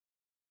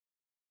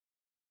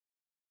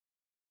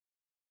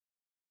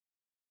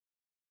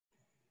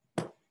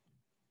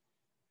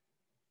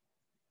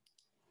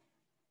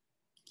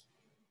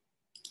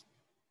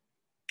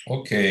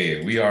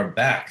Okay, we are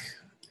back.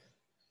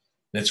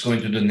 Let's go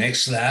into the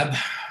next lab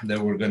that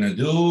we're going to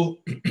do.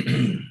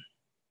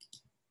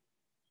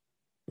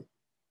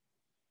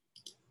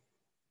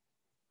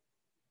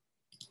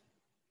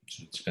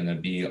 So it's going to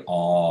be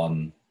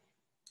on,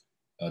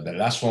 the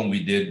last one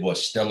we did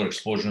was stellar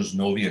explosions,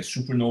 novae and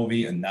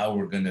supernovae, and now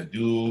we're going to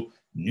do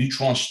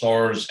neutron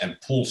stars and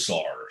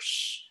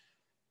pulsars.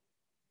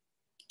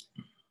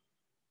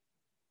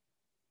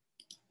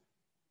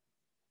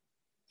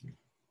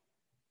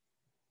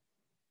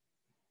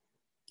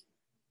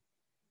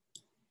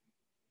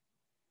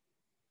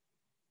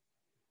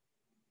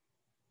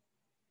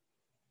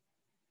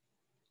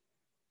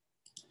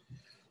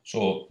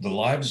 So the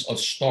lives of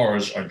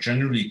stars are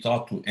generally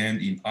thought to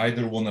end in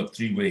either one of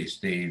three ways.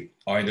 They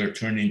either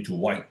turn into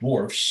white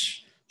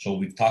dwarfs. So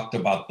we've talked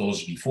about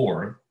those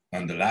before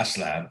on the last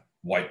lab,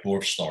 white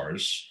dwarf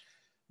stars,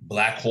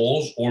 black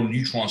holes, or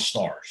neutron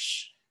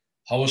stars.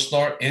 How a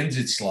star ends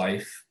its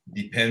life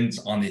depends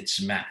on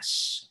its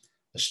mass.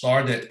 A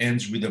star that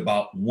ends with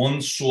about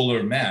one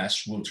solar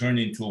mass will turn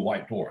into a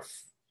white dwarf.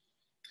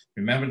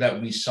 Remember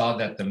that we saw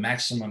that the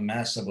maximum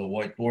mass of a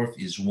white dwarf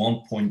is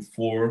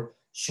 1.4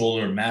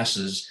 solar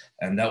masses,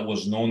 and that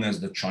was known as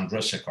the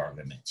Chandrasekhar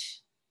limit.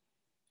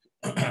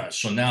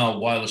 So now,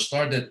 while a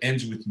star that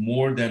ends with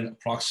more than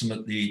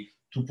approximately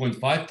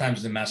 2.5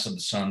 times the mass of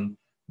the sun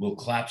will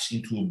collapse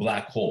into a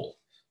black hole.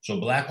 So a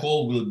black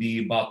hole will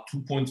be about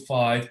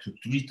 2.5 to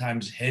 3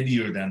 times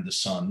heavier than the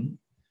sun,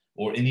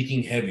 or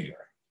anything heavier.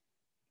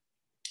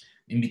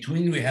 In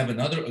between, we have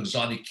another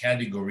exotic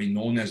category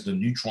known as the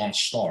neutron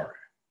star.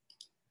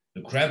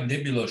 The Crab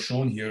Nebula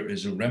shown here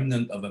is a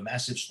remnant of a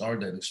massive star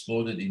that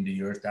exploded in the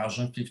year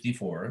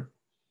 1054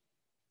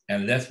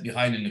 and left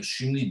behind an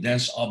extremely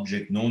dense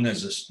object known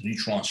as a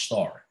neutron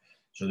star.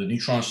 So the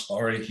neutron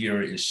star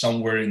here is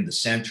somewhere in the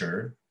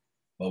center,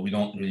 but we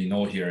don't really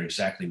know here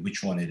exactly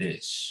which one it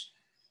is.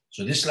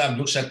 So this lab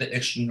looks at the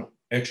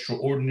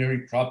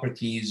extraordinary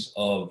properties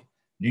of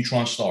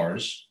neutron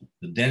stars,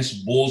 the dense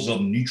balls of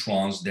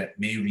neutrons that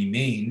may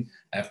remain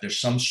after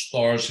some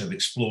stars have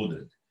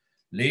exploded.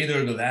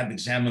 Later, the lab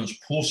examines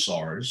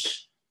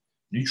pulsars,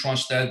 neutron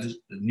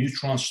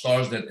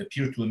stars that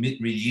appear to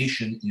emit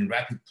radiation in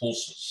rapid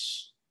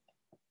pulses.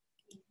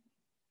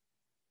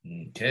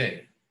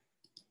 Okay.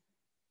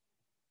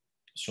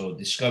 So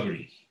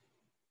discovery.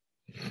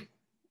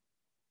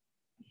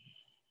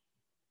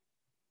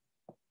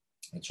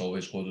 Let's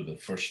always go to the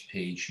first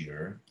page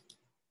here.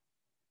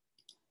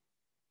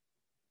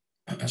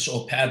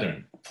 So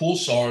pattern.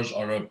 Pulsars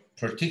are a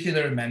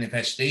particular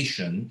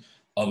manifestation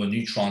of a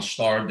neutron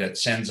star that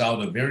sends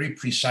out a very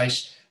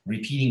precise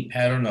repeating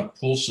pattern of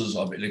pulses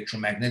of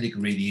electromagnetic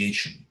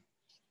radiation.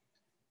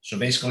 So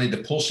basically the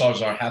pulsars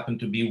happen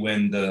to be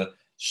when the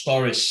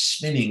star is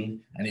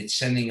spinning and it's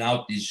sending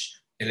out this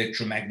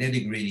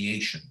electromagnetic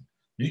radiation.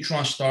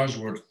 Neutron stars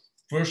were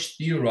first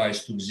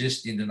theorized to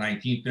exist in the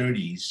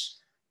 1930s,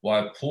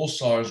 while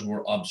pulsars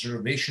were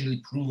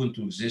observationally proven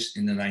to exist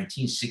in the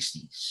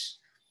 1960s.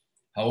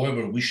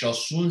 However, we shall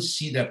soon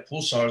see that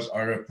pulsars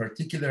are a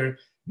particular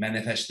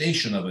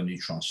manifestation of a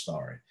neutron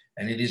star,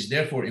 and it is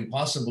therefore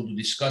impossible to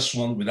discuss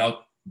one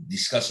without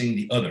discussing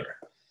the other.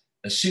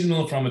 A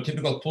signal from a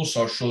typical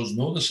pulsar shows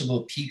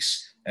noticeable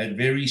peaks at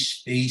very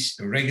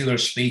irregular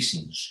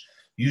spacings,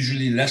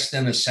 usually less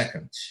than a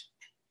second.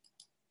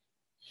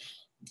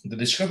 The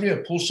discovery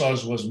of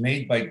pulsars was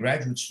made by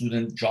graduate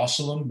student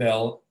Jocelyn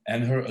Bell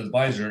and her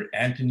advisor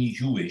Anthony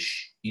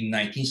Hewish in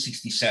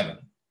 1967.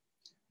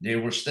 They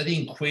were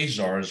studying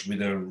quasars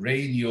with a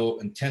radio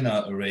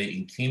antenna array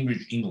in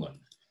Cambridge, England.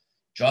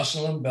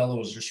 Jocelyn Bell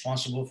was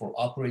responsible for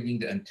operating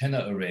the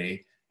antenna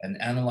array and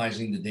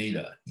analyzing the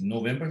data. In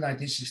November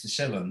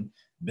 1967,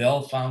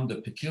 Bell found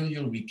a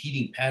peculiar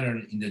repeating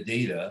pattern in the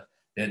data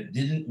that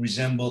didn't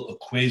resemble a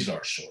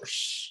quasar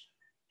source.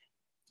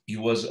 It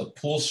was a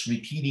pulse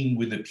repeating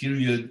with a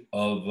period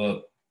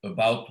of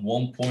about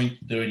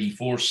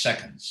 1.34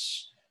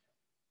 seconds.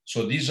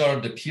 So these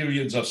are the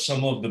periods of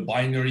some of the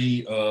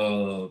binary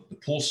the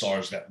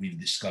pulsars that we've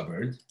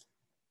discovered.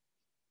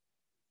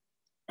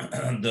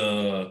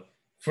 The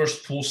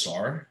first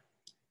pulsar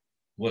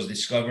was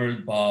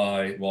discovered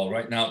by, well,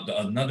 right now,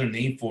 another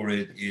name for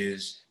it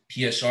is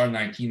PSR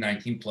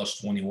 1919 plus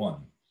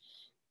 21.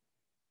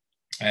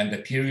 And the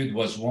period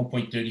was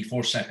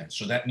 1.34 seconds.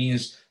 So that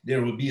means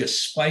there will be a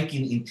spike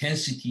in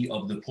intensity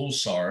of the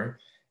pulsar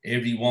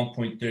every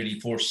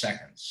 1.34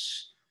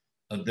 seconds.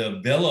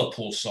 The Vela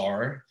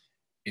pulsar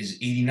is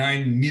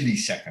 89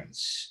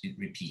 milliseconds, it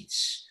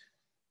repeats.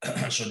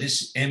 So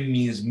this M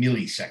means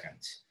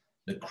millisecond.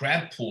 The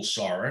Crab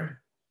pulsar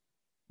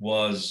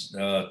was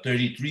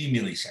 33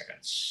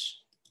 milliseconds.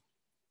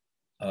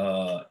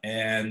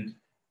 And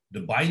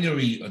the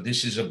binary,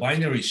 this is a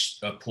binary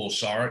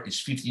pulsar, is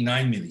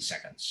 59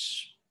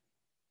 milliseconds.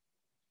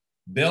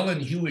 Bell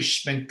and Hewish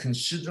spent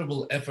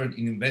considerable effort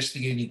in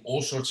investigating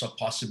all sorts of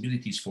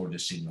possibilities for the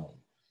signal.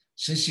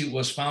 Since it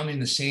was found in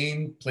the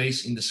same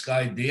place in the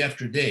sky day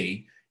after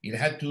day, it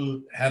had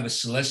to have a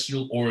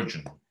celestial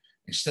origin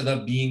instead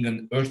of being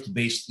an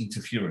Earth-based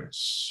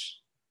interference.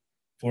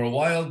 For a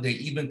while, they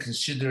even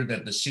considered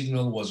that the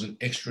signal was an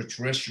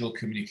extraterrestrial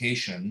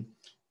communication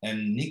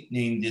and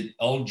nicknamed it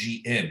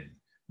LGM,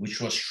 which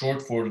was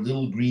short for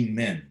Little Green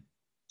Men.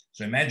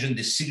 So imagine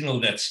the signal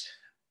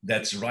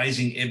that's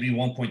rising every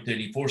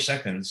 1.34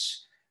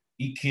 seconds.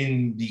 It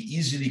can be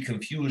easily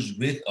confused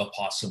with a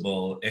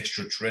possible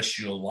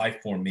extraterrestrial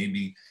life form,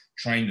 maybe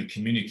trying to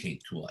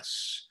communicate to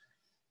us.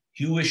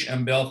 Hewish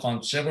and Bell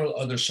found several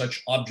other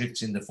such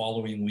objects in the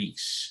following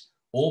weeks,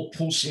 all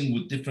pulsing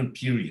with different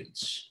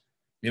periods.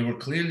 They were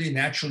clearly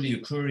naturally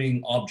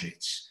occurring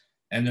objects,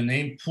 and the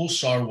name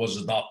pulsar was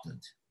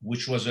adopted,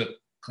 which was a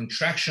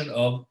contraction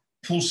of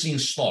pulsing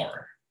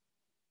star.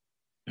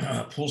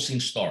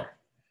 Pulsing star.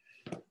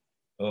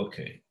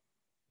 Okay.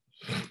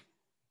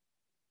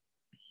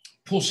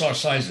 Pulsar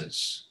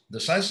sizes. The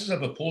sizes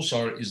of a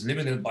pulsar is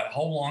limited by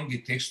how long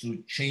it takes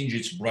to change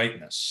its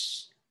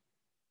brightness.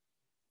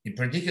 In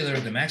particular,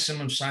 the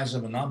maximum size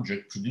of an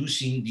object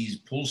producing these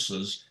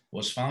pulses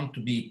was found to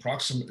be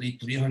approximately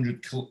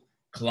 300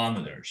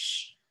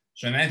 kilometers.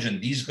 So imagine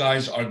these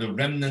guys are the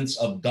remnants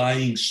of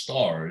dying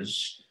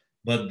stars,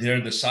 but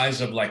they're the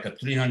size of like a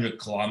 300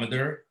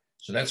 kilometer.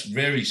 So that's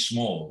very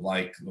small,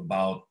 like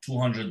about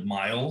 200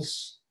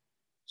 miles.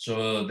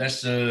 So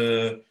that's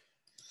a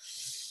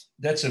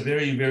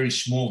very, very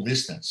small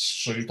distance.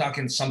 So you're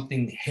talking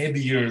something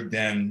heavier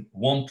than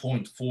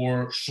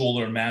 1.4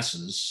 solar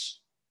masses,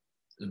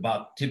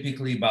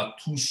 typically about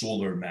 2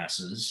 solar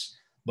masses,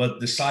 but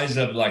the size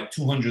of like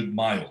 200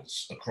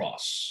 miles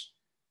across,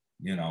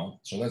 you know,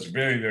 so that's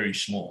very, very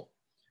small.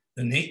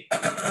 The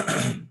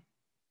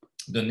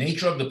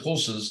nature of the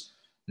pulses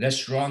led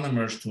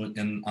astronomers to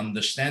an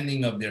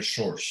understanding of their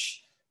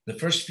source. The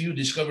first few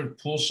discovered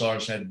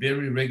pulsars had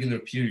very regular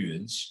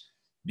periods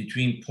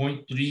between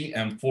 0.3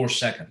 and 4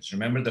 seconds.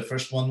 Remember, the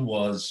first one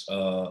was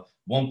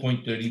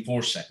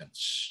 1.34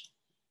 seconds.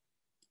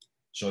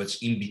 So it's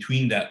in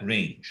between that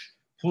range.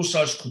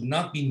 Pulsars could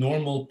not be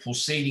normal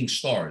pulsating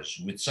stars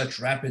with such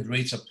rapid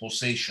rates of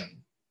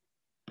pulsation.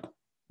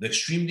 The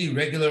extremely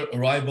regular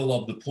arrival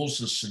of the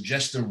pulses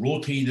suggests a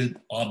rotating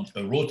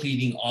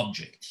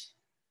object.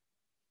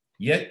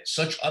 Yet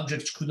such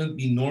objects couldn't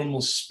be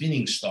normal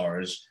spinning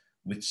stars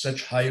with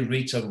such high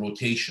rates of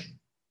rotation.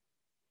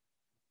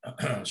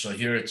 So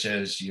here it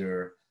says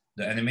here,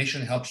 the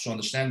animation helps to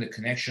understand the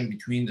connection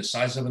between the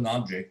size of an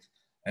object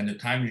and the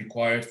time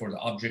required for the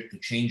object to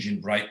change in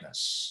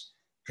brightness.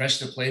 Press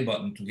the play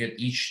button to get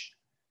each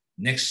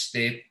next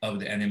step of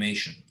the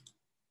animation.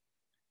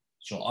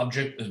 So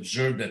object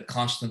observed at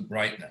constant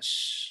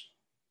brightness.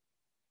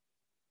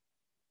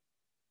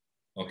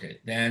 Okay,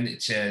 then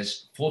it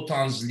says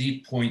photons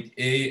leave point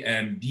A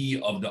and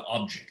B of the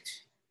object.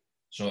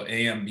 So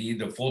A and B,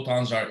 the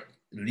photons are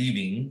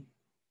leaving,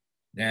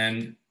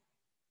 then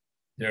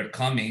they're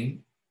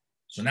coming.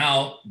 So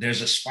now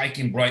there's a spike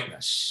in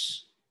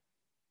brightness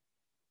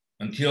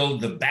until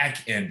the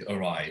back end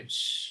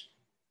arrives.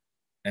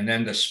 And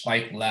then the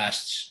spike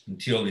lasts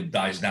until it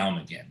dies down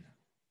again.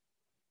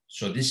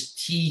 So this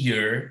T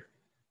here,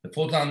 the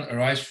photon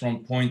arrives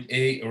from point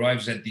A,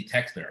 arrives at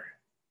detector.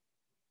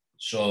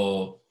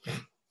 So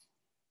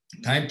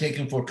time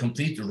taken for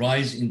complete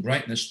rise in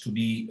brightness to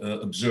be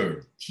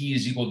observed. T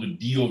is equal to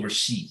D over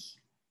C.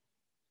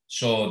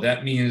 So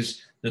that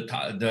means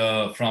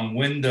from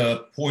when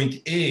the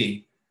point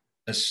A,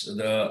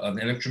 the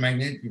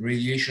electromagnetic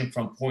radiation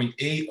from point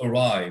A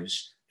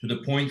arrives to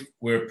the point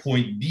where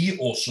point B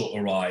also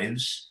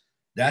arrives,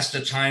 that's the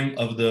time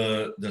of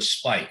the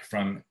spike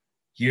from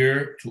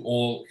here to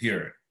all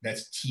here.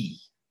 That's T,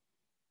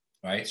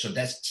 right? So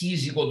that's T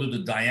is equal to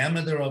the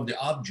diameter of the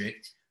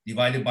object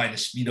divided by the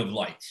speed of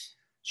light.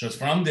 So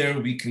from there,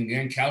 we can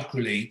then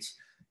calculate,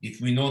 if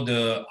we know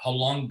how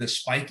long the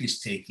spike is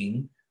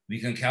taking, we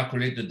can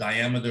calculate the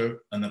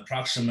diameter, an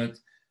approximate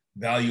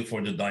value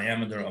for the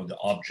diameter of the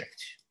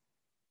object.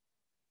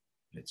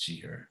 Let's see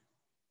here.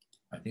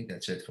 I think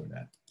that's it for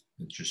that.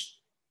 It just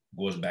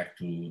goes back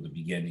to the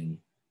beginning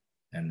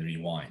and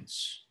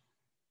rewinds.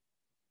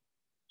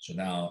 So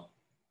now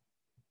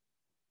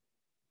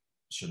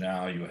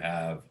you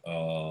have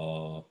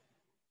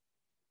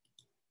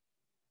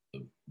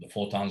the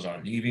photons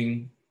are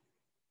leaving,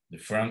 the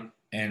front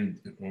end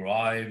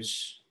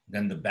arrives,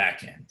 then the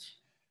back end.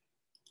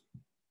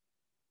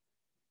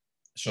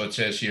 So it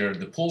says here,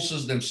 the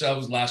pulses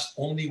themselves last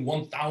only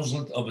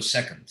 1,000th of a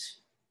second.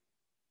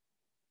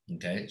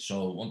 Okay,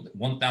 so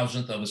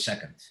 1,000th of a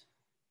second.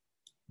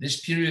 This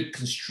period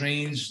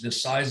constrains the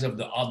size of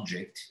the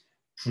object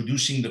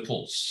producing the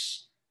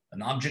pulse.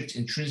 An object's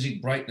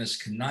intrinsic brightness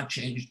cannot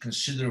change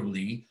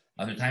considerably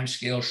on a time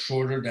scale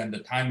shorter than the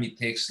time it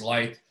takes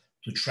light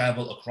to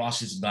travel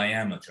across its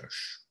diameter.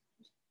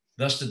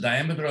 Thus, the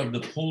diameter of the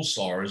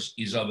pulsars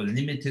is of a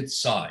limited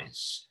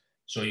size.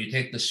 So you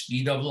take the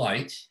speed of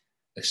light,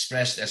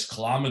 expressed as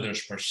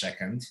kilometers per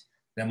second,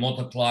 then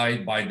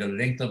multiplied by the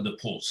length of the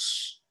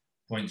pulse,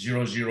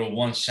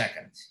 0.001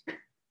 second.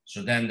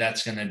 So then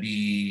that's going to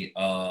be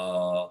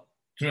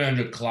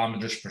 300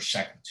 kilometers per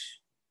second.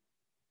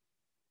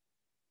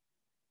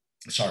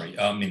 sorry,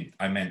 I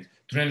meant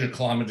 300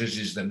 kilometers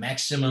is the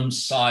maximum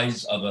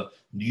size of a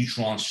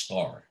neutron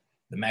star,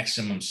 the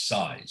maximum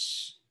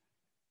size.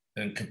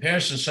 In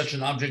comparison, such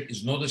an object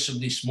is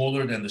noticeably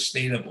smaller than the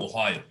state of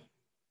Ohio.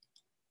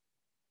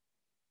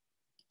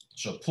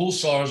 So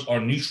pulsars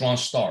are neutron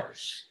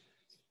stars.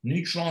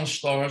 Neutron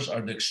stars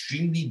are the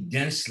extremely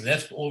dense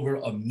leftover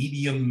of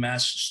medium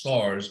mass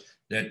stars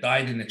that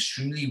died in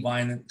extremely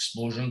violent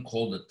explosion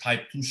called a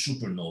type 2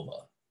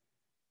 supernova.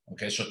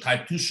 Okay, so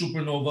type 2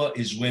 supernova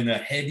is when a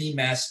heavy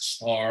mass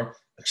star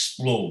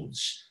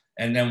explodes.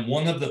 And then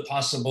one of the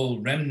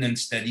possible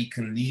remnants that it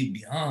can leave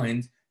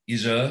behind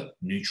is a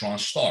neutron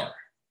star.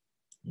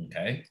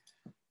 Okay.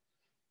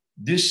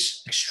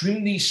 This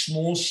extremely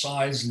small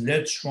size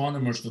led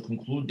astronomers to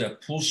conclude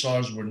that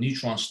pulsars were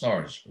neutron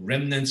stars,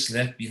 remnants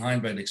left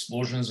behind by the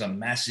explosions of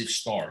massive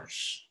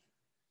stars.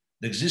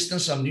 The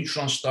existence of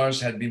neutron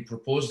stars had been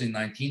proposed in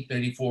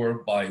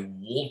 1934 by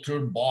Walter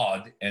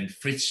Baade and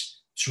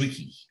Fritz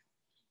Zwicky.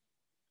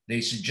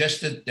 They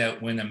suggested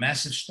that when a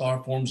massive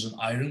star forms an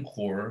iron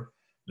core,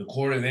 the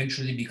core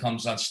eventually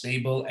becomes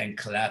unstable and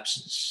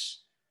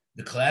collapses.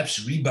 The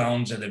collapse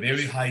rebounds at a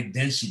very high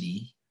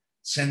density,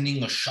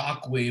 sending a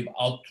shock wave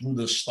out through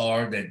the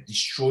star that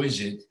destroys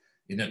it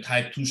in a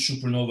type 2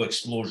 supernova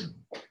explosion.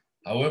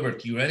 However,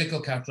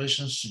 theoretical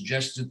calculations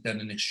suggested that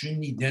an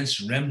extremely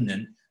dense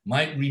remnant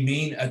might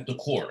remain at the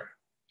core.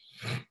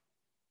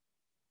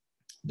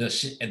 The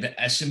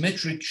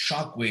asymmetric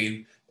shock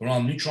wave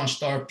around neutron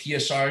star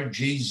PSR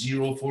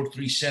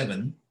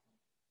J0437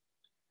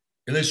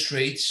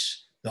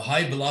 illustrates the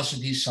high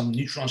velocities some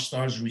neutron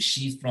stars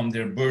receive from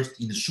their birth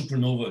in the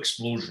supernova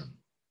explosion.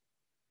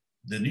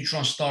 The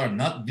neutron star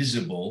not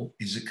visible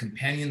is a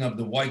companion of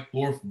the white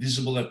dwarf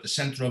visible at the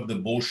center of the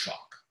bow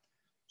shock.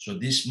 So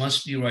this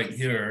must be right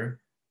here,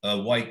 a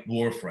white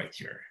dwarf right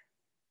here,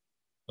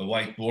 a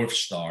white dwarf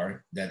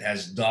star that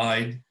has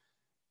died.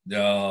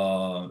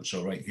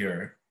 So right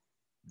here,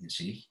 you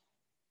see,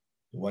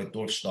 the white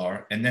dwarf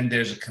star. And then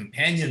there's a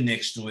companion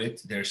next to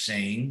it, they're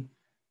saying,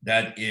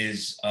 that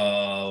is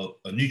a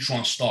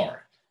neutron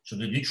star. So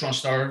the neutron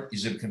star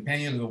is a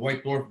companion of the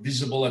white dwarf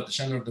visible at the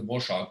center of the bow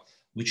shock,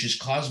 which is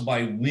caused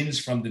by winds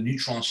from the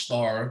neutron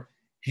star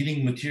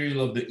hitting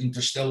material of the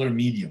interstellar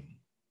medium.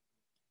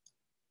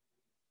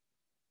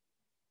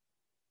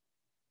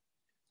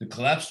 The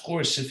collapsed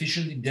core is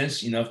sufficiently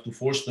dense enough to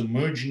force the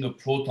merging of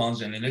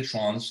protons and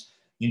electrons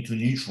into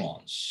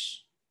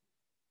neutrons.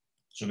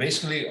 So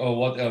basically,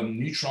 what a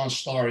neutron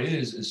star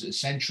is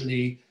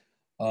essentially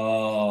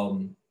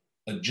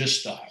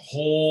just a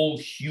whole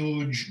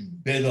huge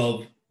bed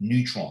of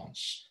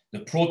neutrons. The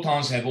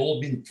protons have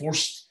all been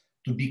forced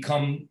to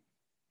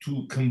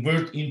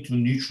convert into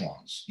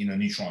neutrons in a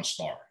neutron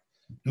star.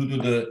 Due to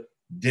the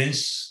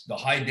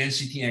high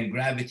density and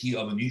gravity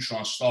of a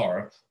neutron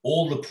star,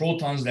 all the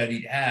protons that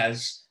it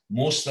has,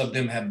 most of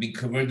them have been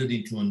converted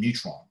into a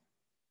neutron.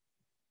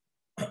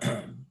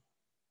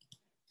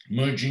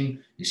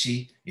 Merging, you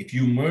see, if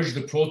you merge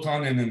the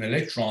proton and an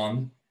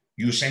electron,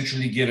 you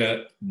essentially get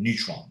a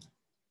neutron.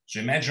 So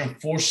imagine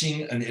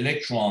forcing an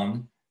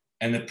electron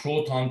and a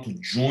proton to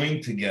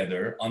join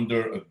together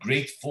under a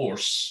great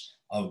force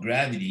of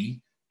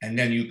gravity, and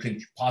then you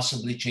can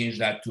possibly change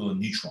that to a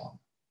neutron.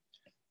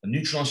 A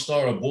neutron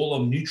star, a ball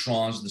of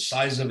neutrons the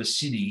size of a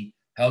city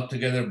held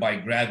together by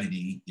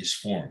gravity, is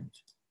formed.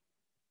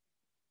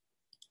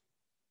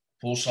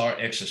 Pulsar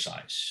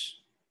exercise.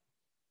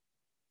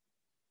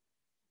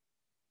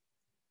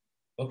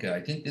 Okay,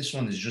 I think this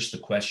one is just a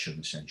question,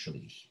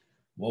 essentially.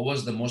 What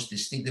was the most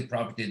distinctive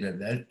property that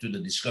led to the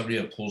discovery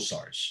of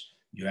pulsars?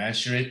 You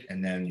answer it,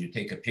 and then you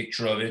take a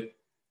picture of it,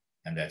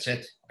 and that's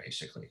it,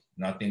 basically.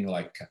 Nothing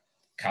like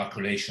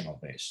calculational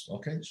based.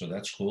 Okay, so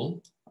that's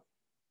cool.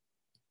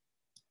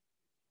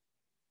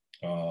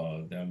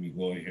 Then we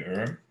go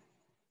here.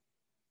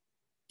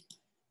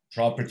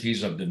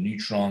 Properties of the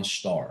neutron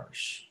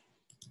stars.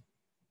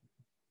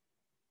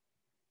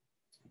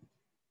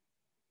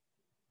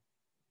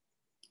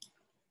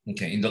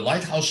 Okay, in the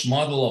lighthouse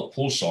model of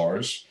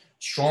pulsars,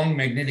 strong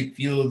magnetic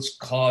fields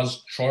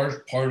cause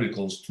charged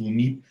particles to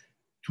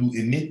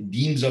emit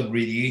beams of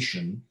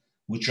radiation,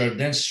 which are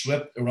then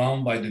swept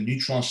around by the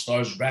neutron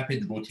star's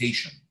rapid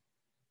rotation.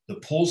 The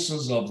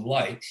pulses of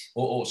light,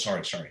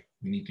 sorry.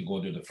 We need to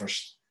go to the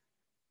first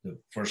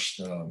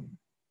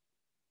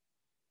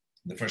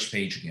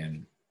page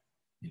again.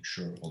 Make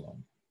sure, hold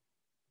on.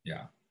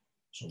 Yeah,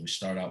 so we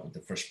start out with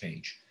the first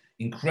page.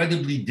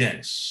 Incredibly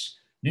dense.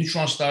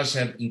 Neutron stars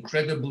have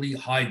incredibly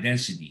high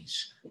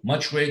densities,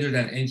 much greater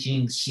than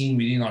anything seen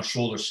within our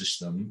solar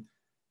system,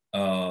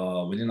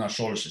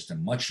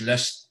 much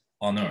less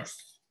on Earth.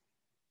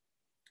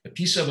 A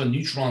piece of a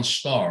neutron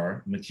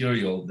star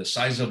material the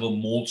size of a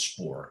mold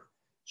spore.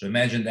 So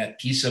imagine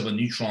that piece of a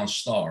neutron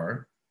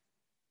star,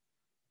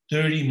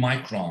 30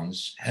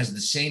 microns, has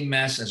the same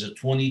mass as a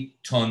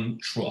 20-ton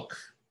truck.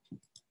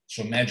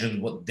 So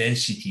imagine what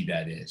density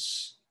that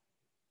is.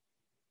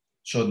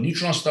 So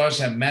neutron stars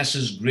have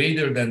masses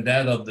greater than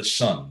that of the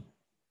sun,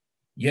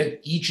 yet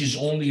each is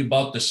only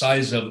about the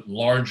size of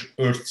large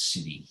Earth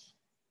city.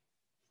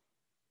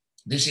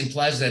 This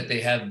implies that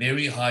they have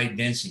very high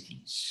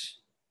densities.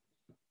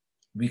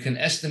 We can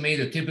estimate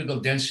a typical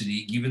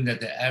density given that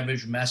the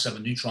average mass of a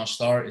neutron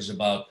star is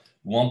about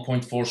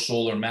 1.4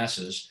 solar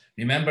masses.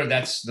 Remember,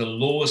 that's the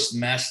lowest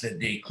mass that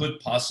they could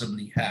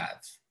possibly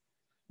have,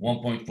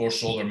 1.4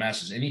 solar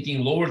masses.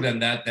 Anything lower than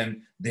that,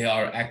 then they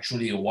are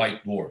actually a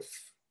white dwarf.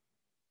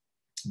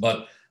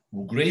 But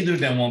greater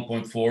than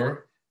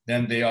 1.4,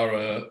 then they are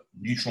a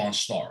neutron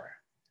star.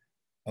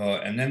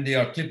 And then they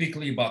are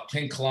typically about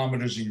 10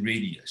 kilometers in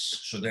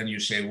radius. So then you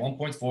say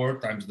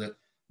 1.4 times the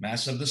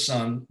mass of the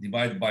sun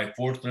divided by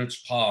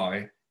 4/3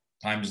 pi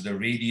times the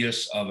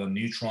radius of a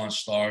neutron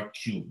star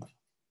cubed.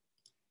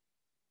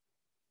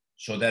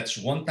 So that's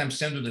 1 times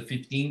 10 to the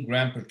 15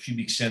 gram per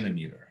cubic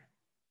centimeter.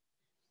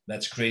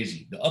 That's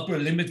crazy. The upper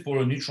limit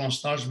for a neutron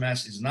star's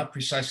mass is not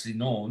precisely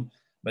known,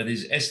 but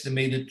is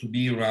estimated to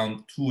be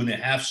around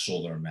 2.5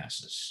 solar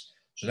masses.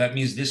 So that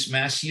means this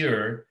mass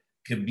here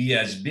could be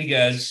as big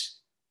as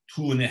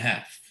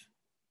 2.5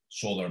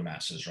 solar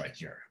masses right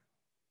here.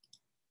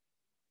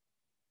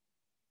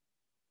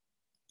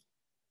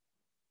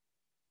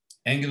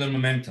 Angular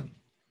momentum.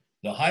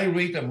 The high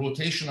rate of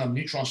rotation of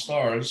neutron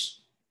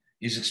stars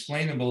is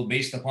explainable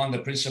based upon the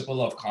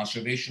principle of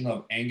conservation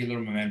of angular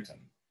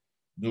momentum.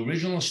 The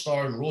original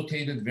star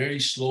rotated very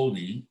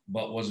slowly,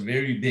 but was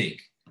very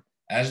big.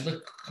 As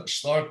the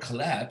star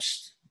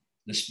collapsed,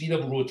 the speed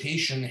of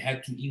rotation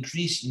had to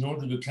increase in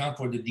order to account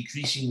for the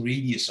decreasing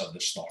radius of the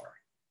star.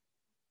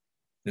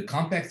 The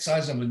compact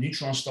size of a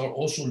neutron star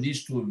also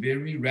leads to a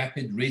very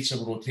rapid rates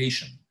of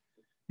rotation.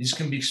 This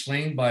can be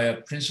explained by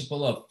a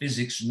principle of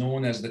physics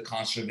known as the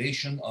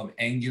conservation of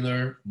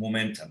angular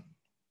momentum.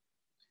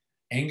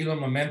 Angular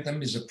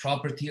momentum is a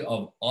property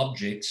of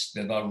objects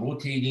that are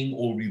rotating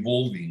or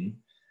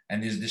revolving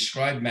and is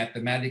described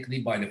mathematically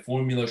by the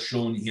formula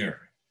shown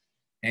here.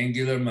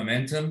 Angular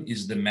momentum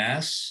is the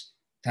mass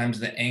times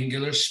the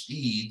angular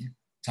speed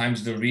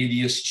times the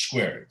radius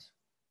squared.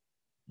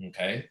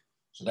 Okay,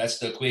 so that's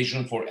the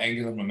equation for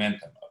angular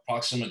momentum,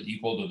 approximately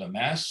equal to the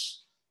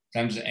mass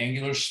times the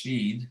angular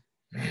speed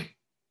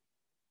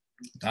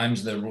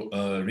times the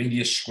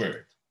radius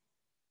squared.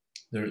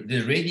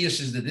 The radius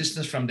is the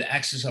distance from the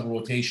axis of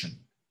rotation.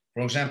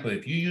 For example,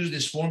 if you use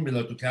this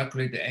formula to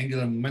calculate the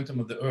angular momentum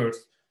of the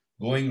Earth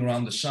going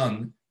around the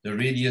sun, the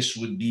radius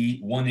would be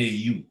 1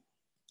 AU.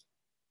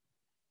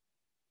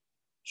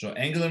 So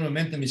angular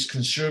momentum is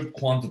conserved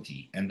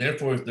quantity, and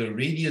therefore if the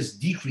radius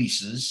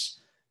decreases,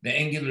 the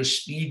angular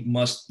speed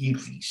must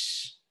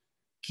increase,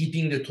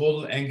 keeping the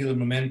total angular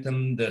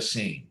momentum the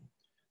same.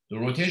 The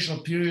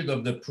rotational period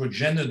of the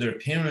progenitor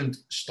parent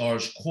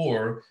star's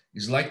core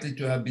is likely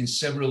to have been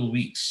several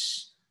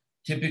weeks,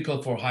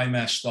 typical for high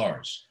mass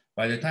stars.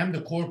 By the time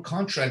the core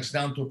contracts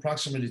down to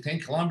approximately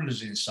 10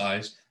 kilometers in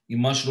size, it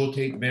must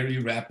rotate very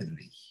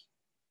rapidly.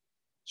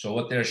 So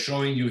what they're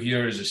showing you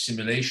here is a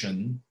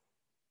simulation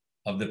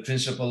of the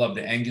principle of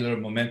the angular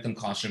momentum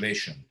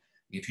conservation.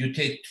 If you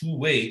take two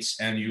weights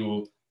and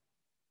you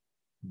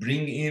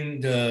bring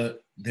in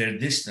their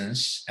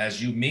distance,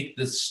 as you make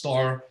the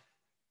star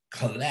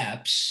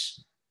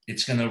collapse,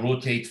 it's going to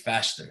rotate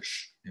faster,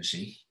 you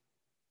see,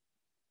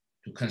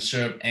 to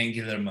conserve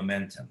angular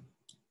momentum,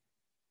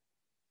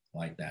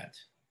 like that.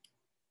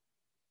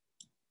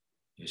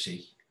 You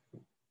see?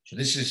 So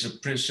this is a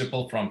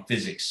principle from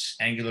physics,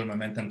 angular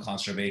momentum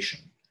conservation.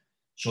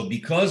 So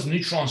because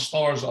neutron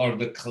stars are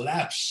the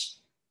collapse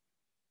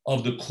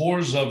of the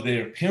cores of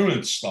their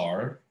parent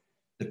star,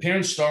 the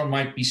parent star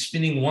might be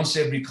spinning once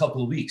every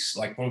couple of weeks.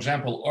 Like, for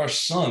example, our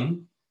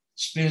sun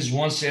spins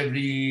once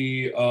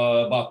every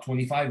about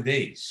 25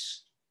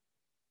 days.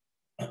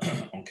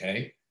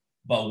 Okay,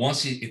 but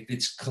once if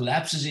it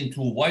collapses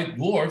into a white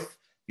dwarf,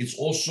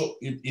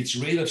 its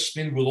rate of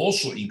spin will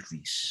also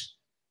increase.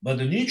 But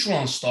the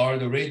neutron star,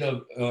 the rate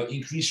of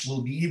increase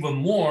will be even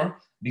more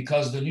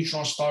because the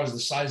neutron star is the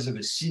size of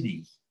a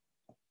city.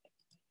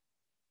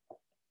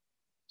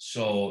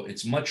 So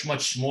it's much,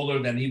 much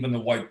smaller than even a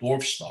white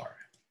dwarf star.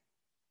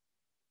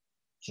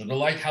 So the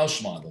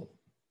lighthouse model.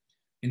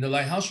 In the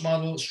lighthouse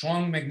model,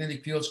 strong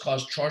magnetic fields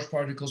cause charged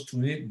particles to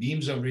emit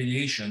beams of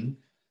radiation,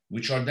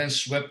 which are then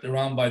swept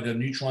around by the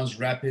neutron's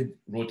rapid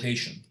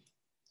rotation.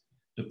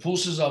 The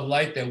pulses of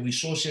light that we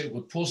associate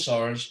with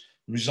pulsars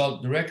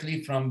result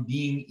directly from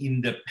being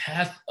in the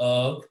path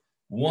of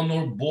one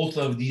or both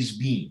of these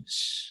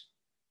beams.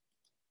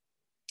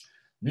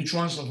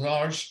 Neutron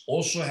stars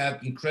also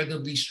have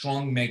incredibly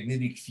strong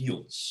magnetic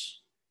fields.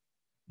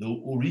 The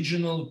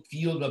original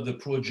field of the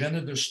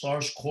progenitor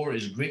star's core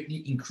is greatly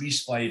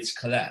increased by its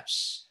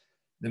collapse.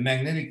 The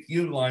magnetic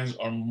field lines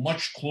are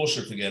much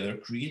closer together,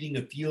 creating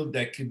a field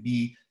that could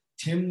be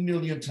 10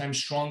 million times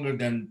stronger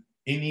than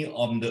any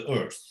on the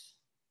Earth.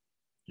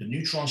 The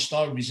neutron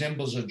star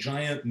resembles a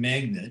giant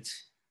magnet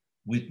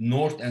with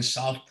north and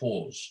south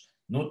poles.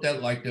 Note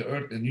that, like the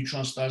Earth, the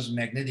neutron star's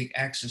magnetic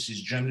axis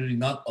is generally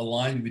not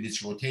aligned with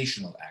its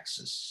rotational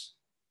axis.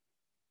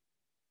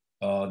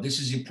 This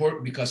is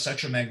important because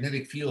such a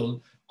magnetic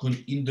field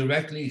could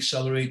indirectly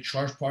accelerate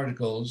charged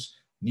particles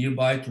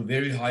nearby to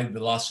very high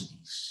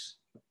velocities.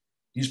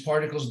 These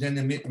particles then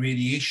emit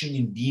radiation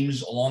in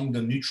beams along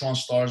the neutron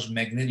star's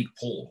magnetic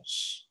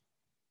poles.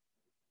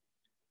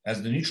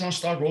 As the neutron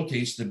star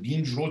rotates, the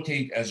beams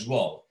rotate as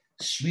well,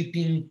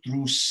 sweeping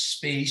through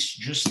space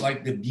just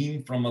like the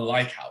beam from a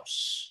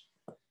lighthouse.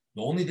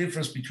 The only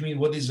difference between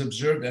what is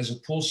observed as a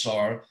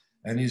pulsar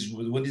and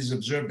what is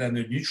observed at a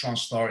neutron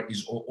star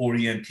is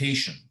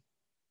orientation.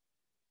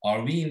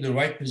 Are we in the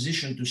right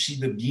position to see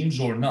the beams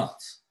or not?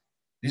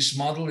 This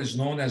model is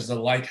known as the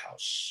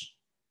lighthouse.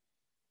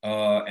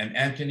 And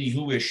Anthony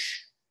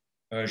Hewish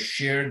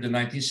shared the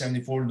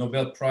 1974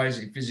 Nobel Prize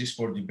in Physics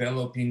for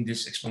developing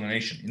this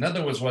explanation. In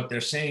other words, what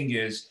they're saying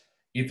is,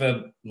 if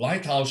a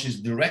lighthouse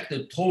is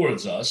directed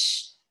towards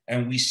us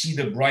and we see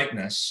the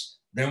brightness,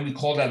 then we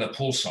call that a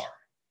pulsar.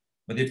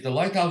 But if the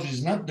lighthouse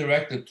is not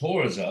directed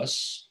towards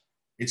us,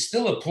 it's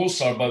still a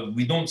pulsar, but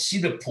we don't see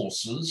the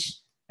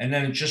pulses, and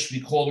then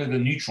we call it a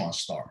neutron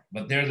star.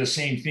 But they're the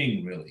same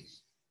thing, really.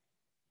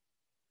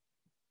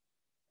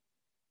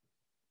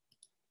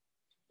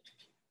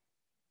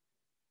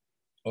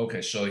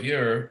 Okay, so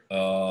here,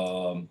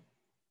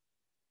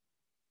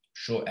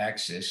 show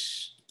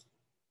axis.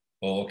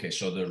 Oh, okay,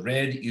 so the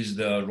red is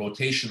the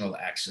rotational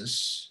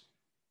axis,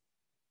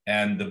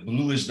 and the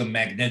blue is the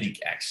magnetic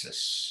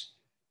axis.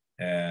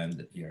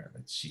 And here,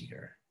 let's see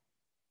here.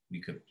 We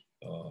could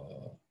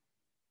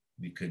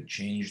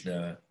change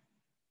the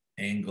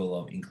angle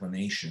of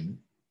inclination.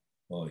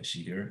 Oh, you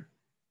see here.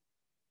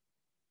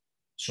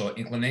 So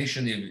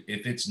inclination,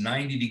 if it's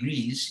 90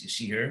 degrees, you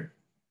see here,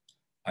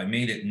 I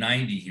made it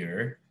 90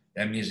 here.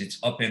 That means it's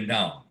up and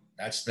down.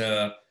 That's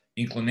the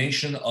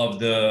inclination of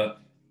the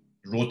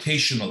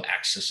rotational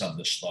axis of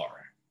the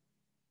star.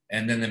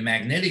 And then the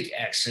magnetic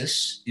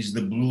axis is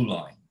the blue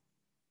line.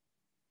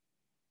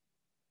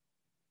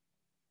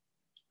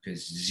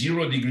 Because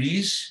 0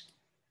 degrees,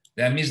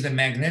 that means the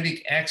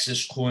magnetic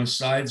axis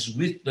coincides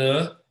with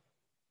the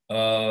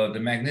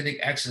magnetic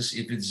axis.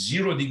 If it's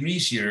 0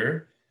 degrees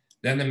here,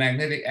 then the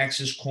magnetic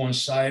axis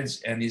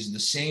coincides and is the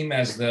same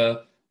as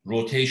the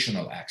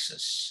rotational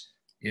axis.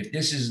 If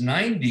this is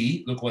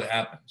 90, look what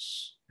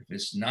happens. If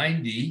it's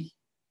 90,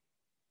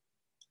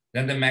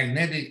 then the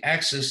magnetic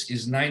axis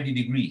is 90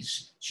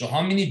 degrees. So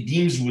how many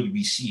beams would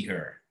we see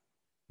here?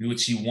 We would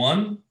see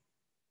one,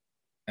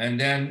 and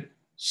then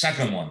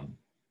second one.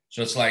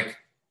 So it's like,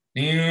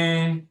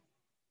 you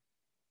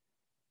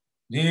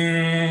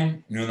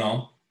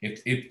know,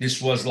 if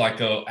this was like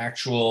an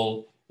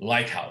actual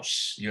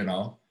lighthouse, you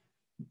know,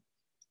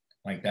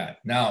 like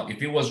that. Now,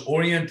 if it was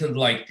oriented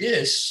like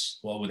this,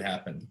 what would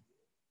happen?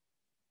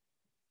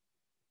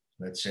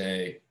 Let's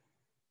say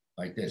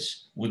like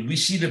this. Would we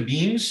see the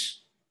beams?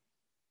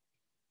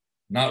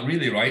 Not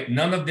really, right?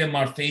 None of them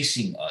are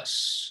facing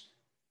us.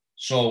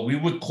 So we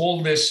would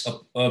call this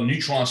a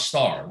neutron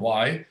star.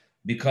 Why?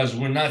 Because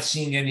we're not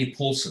seeing any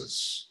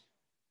pulses.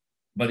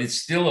 But it's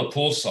still a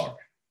pulsar.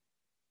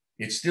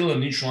 It's still a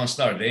neutron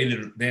star.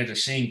 They're the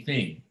same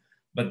thing,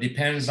 but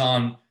depends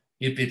on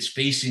if it's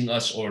facing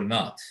us or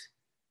not.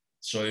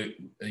 So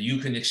you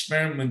can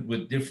experiment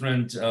with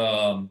different,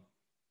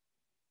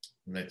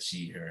 let's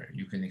see here.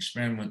 You can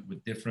experiment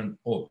with different,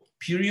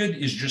 period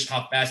is just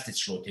how fast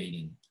it's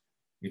rotating.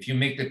 If you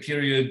make the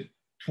period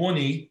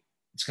 20,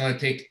 it's gonna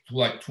take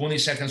like 20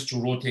 seconds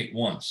to rotate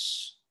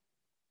once.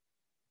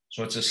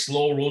 So it's a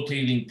slow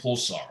rotating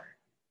pulsar.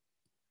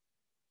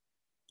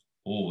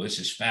 Oh, this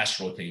is fast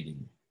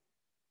rotating.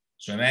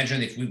 So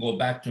imagine if we go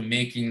back to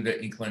making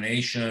the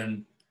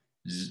inclination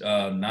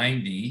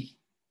 90.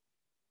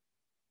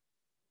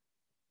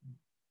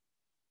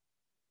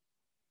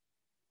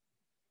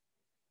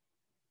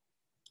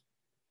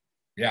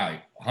 Yeah,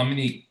 how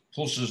many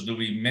pulses do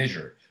we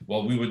measure?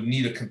 Well, we would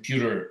need a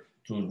computer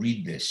to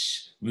read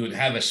this. We would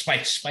have a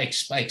spike, spike,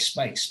 spike,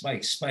 spike,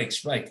 spike, spike,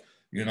 spike,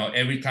 you know,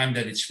 every time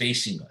that it's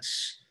facing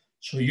us.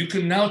 So you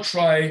can now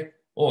try,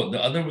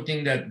 the other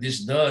thing that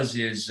this does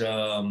is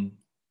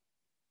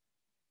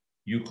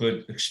you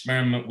could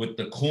experiment with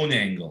the cone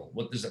angle.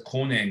 What does the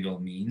cone angle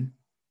mean?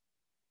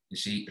 You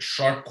see, a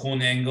sharp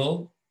cone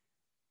angle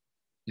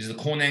is the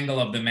cone angle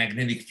of the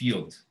magnetic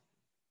field.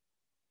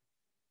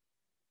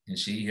 You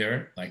see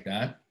here, like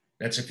that.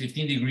 That's a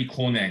 15-degree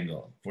cone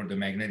angle for the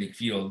magnetic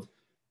field.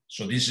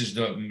 So this is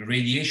the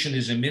radiation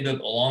is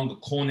emitted along the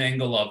cone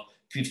angle of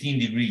 15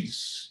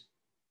 degrees.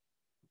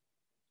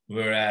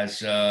 Whereas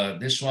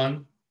this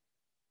one,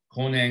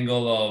 cone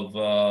angle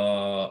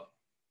of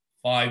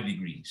 5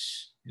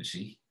 degrees, you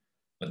see.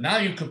 But now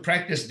you could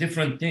practice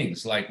different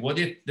things. Like what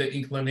if the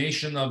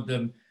inclination of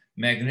the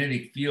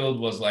magnetic field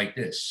was like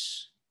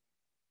this?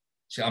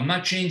 See, I'm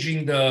not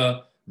changing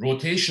the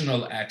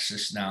rotational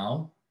axis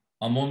now.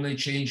 I'm only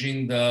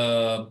changing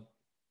the,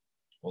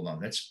 hold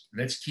on,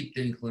 let's keep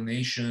the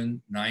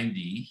inclination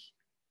 90.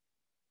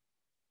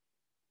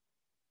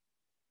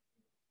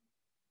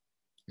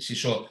 You see,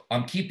 so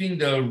I'm keeping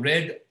the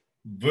red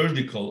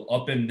vertical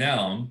up and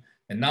down,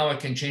 and now I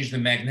can change the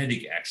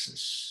magnetic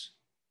axis.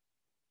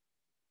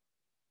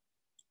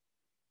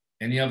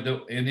 Any of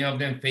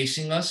them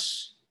facing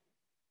us?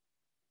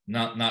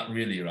 Not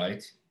really,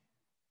 right?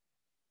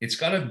 it's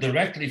got to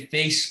directly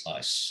face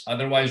us.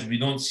 Otherwise, we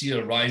don't see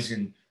a rise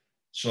in.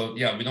 So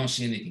yeah, we don't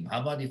see anything.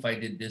 How about if I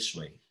did this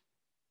way?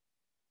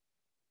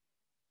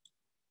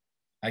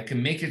 I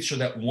can make it so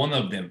that one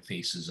of them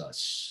faces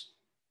us.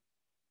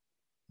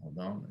 Hold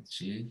on, let's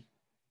see.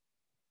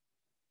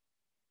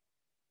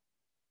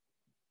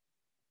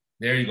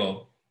 There you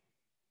go.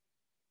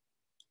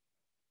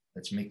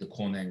 Let's make the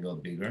cone angle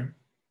bigger.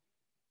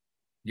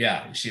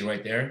 Yeah, you see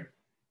right there?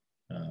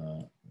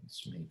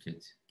 Let's make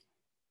it.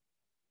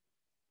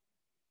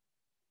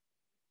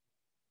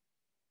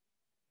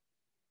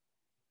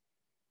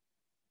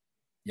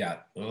 Yeah,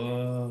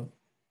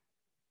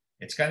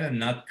 it's kind of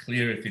not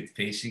clear if it's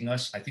facing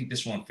us. I think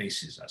this one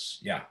faces us.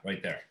 Yeah,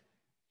 right there.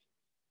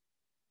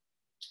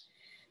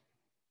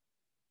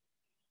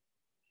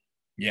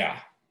 Yeah,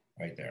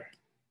 right there.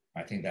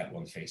 I think that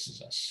one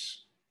faces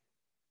us.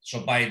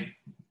 So by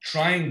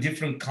trying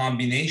different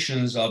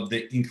combinations of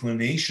the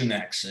inclination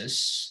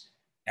axis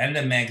and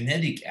the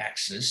magnetic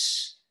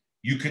axis,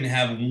 you can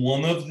have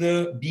one of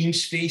the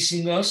beams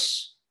facing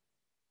us,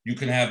 you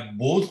can have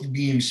both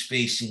beams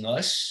facing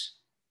us,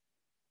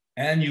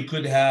 and you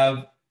could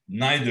have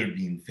neither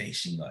beam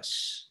facing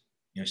us,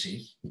 you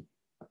see?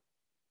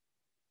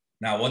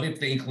 Now, what if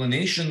the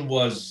inclination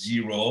was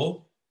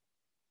 0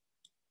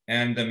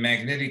 and the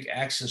magnetic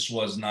axis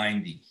was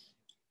 90?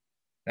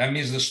 That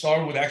means the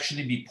star would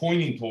actually be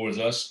pointing towards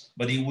us,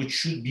 but it would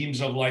shoot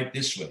beams of light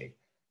this way.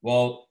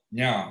 Well,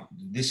 yeah,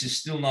 this is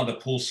still not a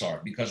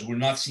pulsar because we're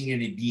not seeing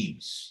any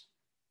beams.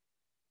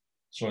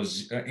 So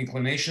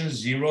inclination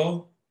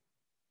 0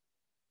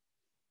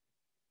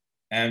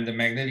 and the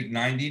magnetic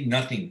 90,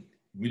 nothing.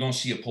 We don't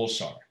see a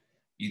pulsar.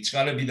 It's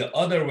got to be the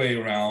other way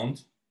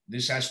around.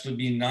 This has to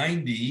be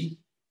 90.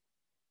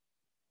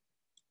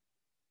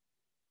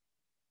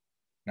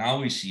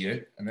 Now we see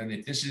it. And then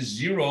if this is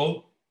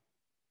 0,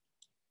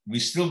 we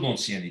still don't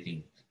see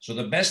anything. So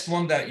the best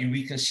one that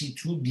we can see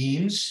two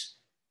beams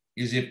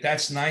is if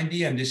that's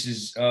 90 and this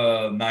is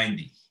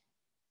 90.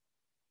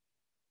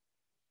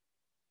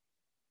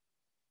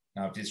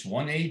 Now, if it's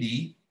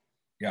 180,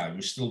 yeah,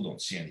 we still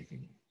don't see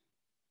anything.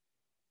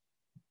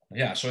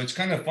 Yeah, so it's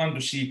kind of fun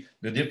to see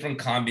the different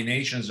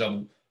combinations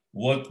of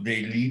what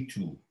they lead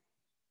to.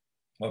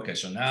 Okay,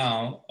 so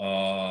now,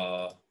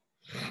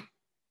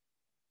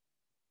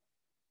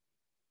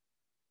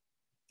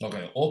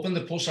 okay, open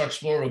the Pulsar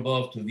Explorer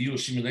above to view a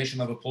simulation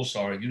of a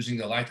pulsar using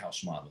the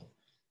Lighthouse model.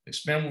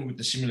 Experiment with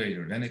the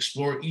simulator, then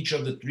explore each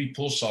of the 3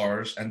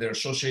 pulsars and their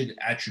associated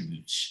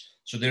attributes.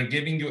 So they're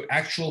giving you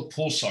actual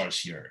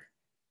pulsars here.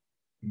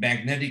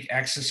 Magnetic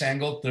axis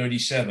angle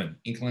 37,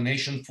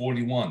 inclination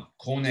 41,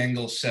 cone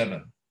angle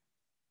 7,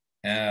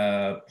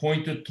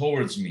 pointed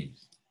towards me.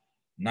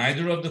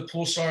 Neither of the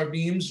pulsar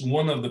beams,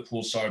 one of the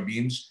pulsar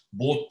beams,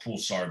 both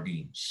pulsar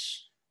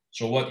beams.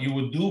 So what you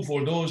would do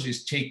for those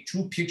is take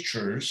 2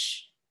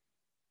 pictures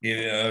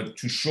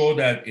to show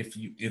that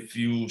if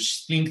you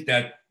think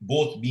that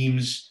both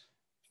beams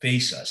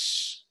face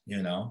us,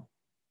 you know.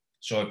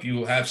 So if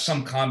you have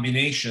some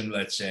combination,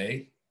 let's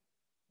say,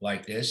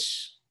 like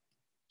this,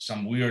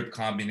 some weird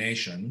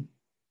combination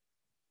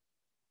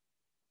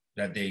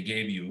that they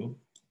gave you.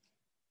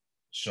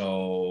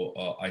 So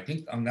I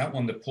think on that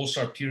one, the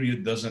pulsar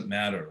period doesn't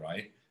matter,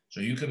 right? So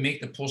you can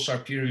make the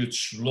pulsar period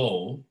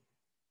slow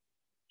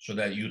so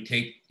that you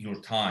take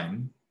your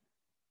time.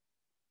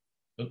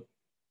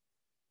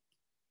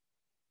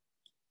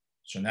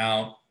 So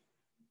now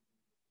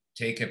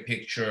take a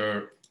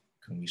picture.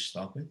 Can we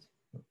stop it?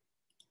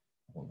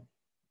 Hold on.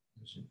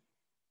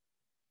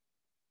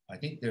 I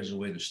think there's a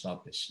way to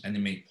stop this.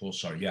 Animate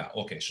pulsar. Yeah,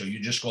 okay. So you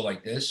just go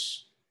like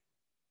this.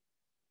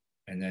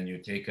 And then you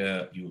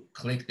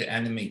click the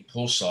animate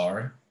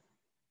pulsar.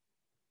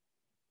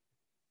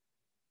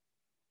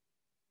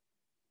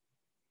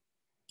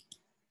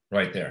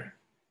 Right there.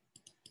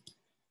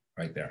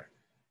 Right there.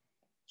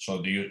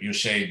 So you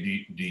say,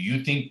 do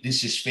you think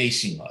this is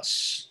facing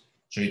us?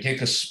 So you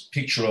take a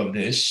picture of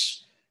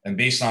this, and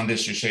based on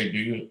this, you say,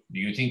 do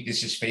you think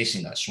this is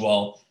facing us?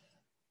 Well,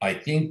 I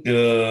think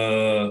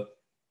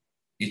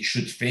it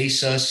should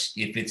face us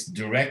if it's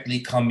directly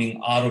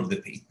coming out of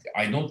the,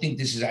 I don't think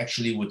this is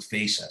actually would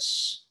face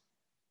us.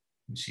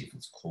 Let me see if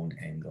it's cone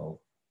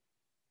angle.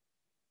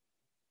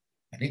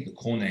 I think the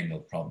cone angle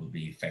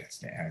probably affects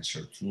the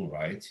answer too,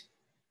 right?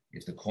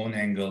 If the cone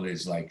angle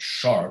is like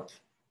sharp,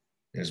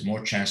 there's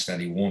more chance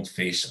that it won't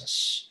face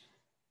us.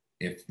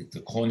 If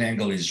the cone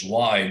angle is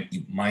wide,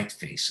 it might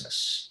face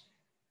us.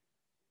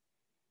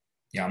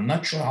 Yeah, I'm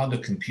not sure how the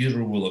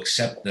computer will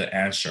accept the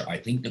answer. I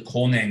think the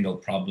cone angle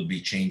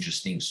probably changes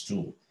things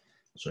too.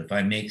 So if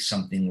I make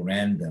something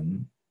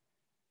random,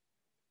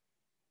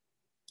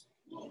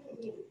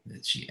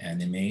 let's see,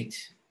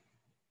 animate.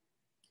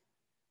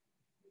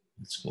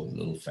 Let's go a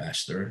little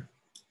faster.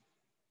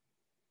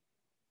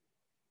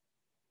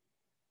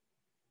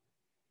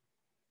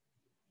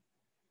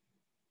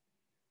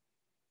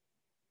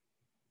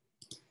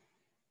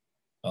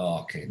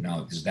 Okay,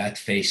 now does that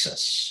face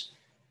us?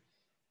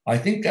 I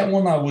think that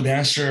one I would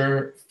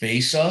answer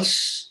face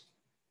us.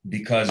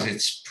 because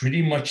it's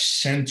pretty much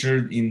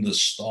centered in the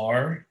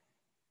star.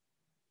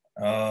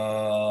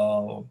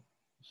 But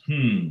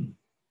I'm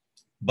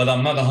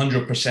not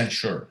 100%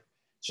 sure.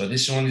 So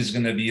this one is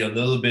going to be a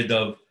little bit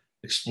of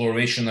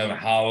exploration of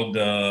how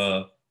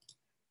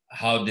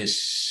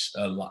this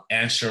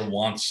answer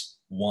wants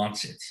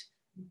it.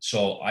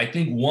 So I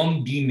think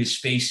one beam is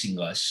facing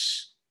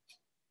us,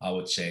 I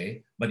would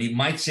say, but it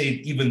might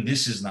say even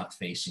this is not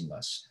facing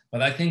us.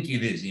 But I think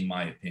it is, in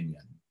my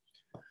opinion.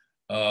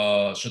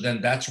 So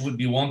then that would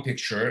be one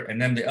picture.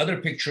 And then the other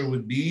picture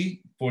would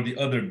be for the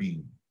other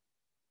beam.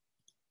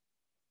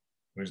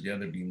 Where's the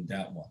other beam?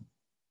 That one.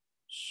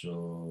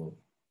 So,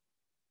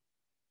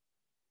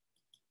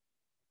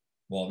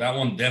 well, that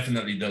one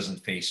definitely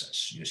doesn't face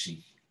us, you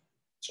see.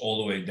 It's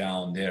all the way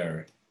down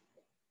there.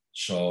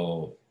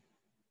 So,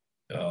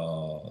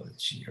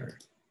 let's see here.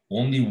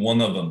 Only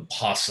one of them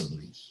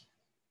possibly.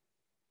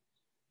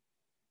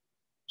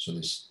 So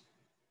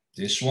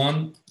this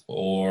one,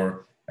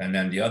 and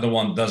then the other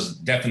one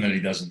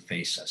definitely doesn't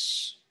face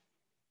us.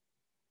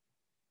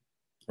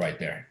 Right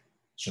there.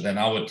 So then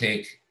I would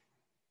take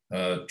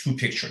two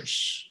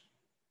pictures.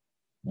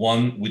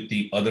 One with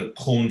the other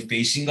cone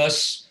facing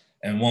us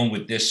and one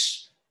with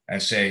this,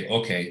 and say,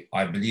 okay,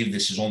 I believe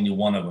this is only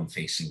one of them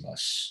facing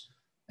us.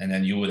 And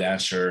then you would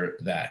answer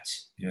that,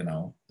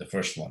 the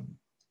first one.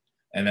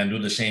 And then do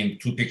the same,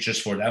 two pictures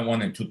for that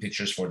one and two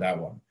pictures for that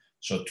one.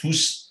 So two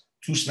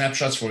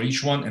snapshots for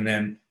each one, and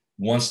then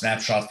one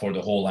snapshot for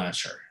the whole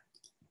answer.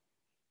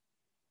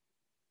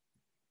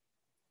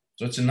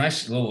 So it's a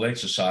nice little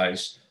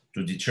exercise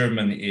to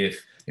determine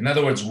if, in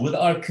other words, would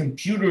our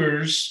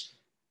computers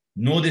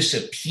notice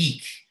a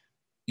peak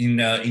in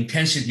the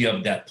intensity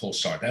of that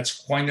pulsar?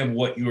 That's kind of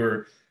what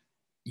you're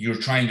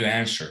trying to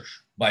answer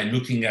by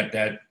looking at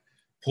that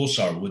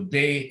pulsar. Would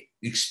they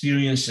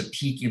experience a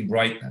peak in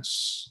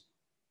brightness?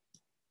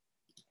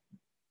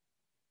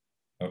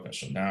 Okay,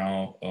 so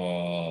now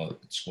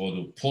let's go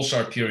to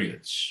pulsar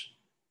periods.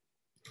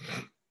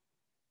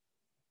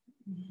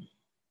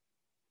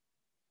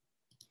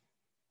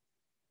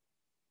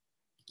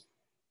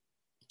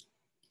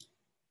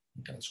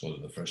 Okay, let's go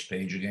to the first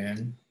page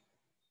again.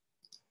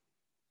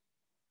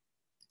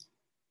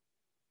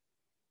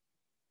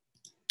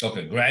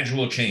 Okay,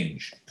 gradual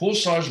change.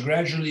 Pulsars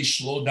gradually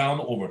slow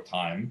down over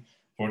time.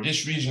 For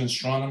this reason,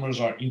 astronomers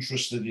are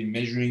interested in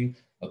measuring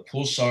a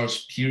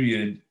pulsar's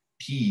period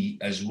P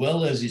as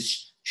well as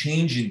its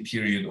change in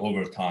period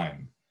over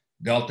time,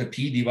 delta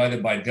P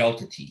divided by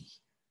delta T.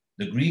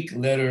 The Greek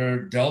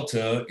letter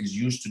delta is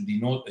used to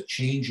denote a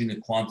change in the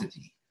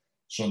quantity.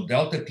 So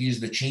delta P is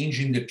the change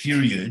in the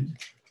period,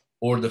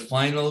 or the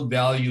final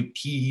value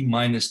P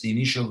minus the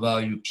initial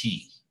value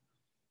P.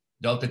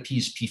 Delta P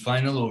is P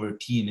final over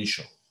P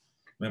initial.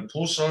 When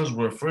pulsars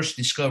were first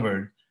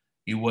discovered,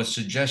 it was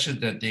suggested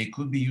that they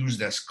could be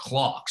used as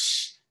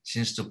clocks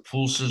since the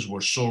pulses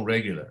were so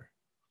regular.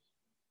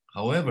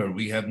 However,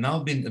 we have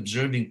now been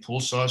observing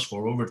pulsars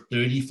for over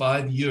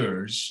 35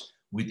 years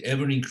with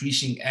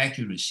ever-increasing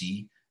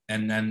accuracy,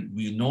 and then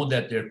we know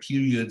that their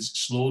periods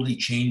slowly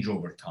change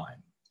over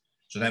time.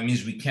 So that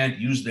means we can't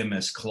use them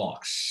as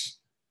clocks.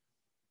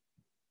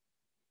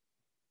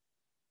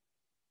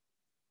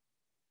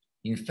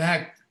 In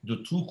fact,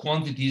 the two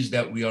quantities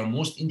that we are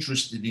most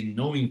interested in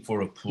knowing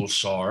for a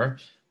pulsar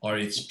are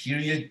its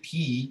period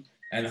P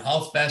and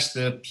how fast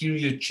the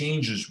period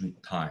changes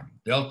with time,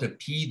 delta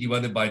P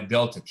divided by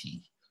delta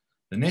T.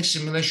 The next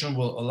simulation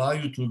will allow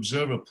you to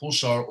observe a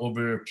pulsar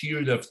over a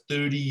period of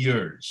 30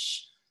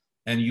 years,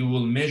 and you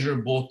will measure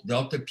both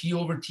delta P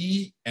over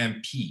T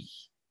and P.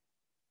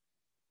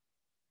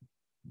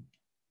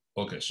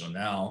 Okay, so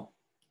now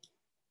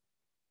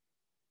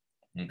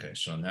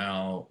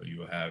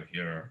you have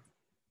here,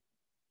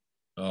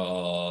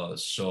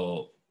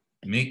 so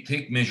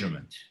take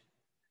measurement.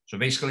 So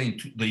basically in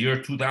the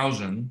year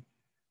 2000,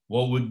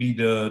 what would be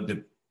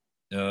the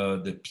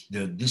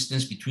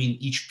distance between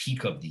each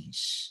peak of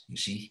these? You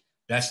see,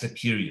 that's the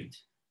period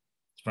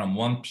from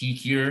one peak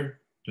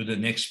here to the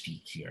next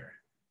peak here.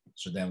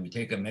 So then we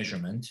take a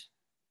measurement,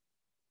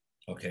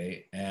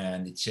 okay,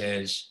 and it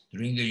says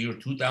during the year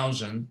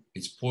 2000,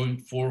 it's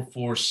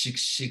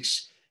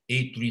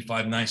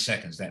 0.44668359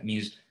 seconds. That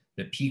means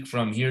the peak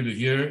from here to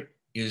here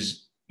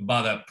is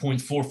about a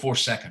 0.44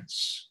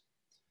 seconds.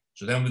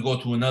 So then we go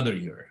to another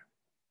year.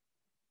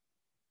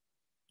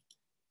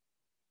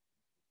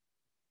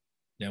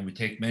 Then we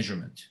take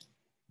measurement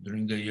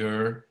during the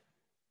year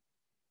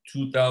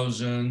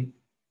 2000.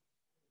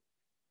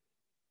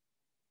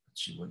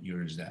 Let's see, what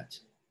year is that?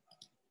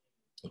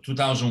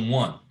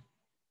 2001.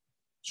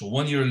 So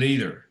 1 year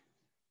later,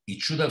 it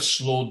should have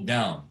slowed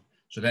down.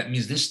 So that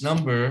means this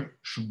number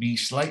should be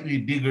slightly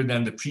bigger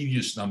than the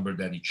previous number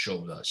that it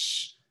showed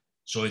us.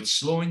 So it's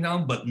slowing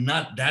down, but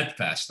not that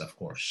fast, of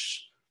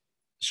course.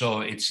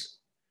 So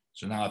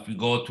now if we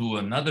go to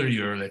another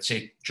year, let's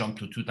say jump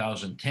to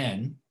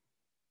 2010,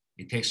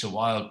 it takes a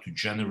while to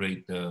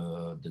generate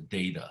the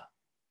data.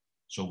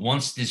 So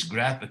once this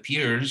graph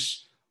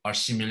appears, our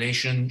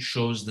simulation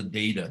shows the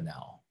data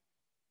now.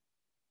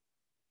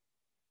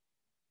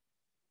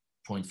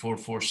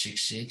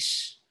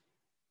 0.4466.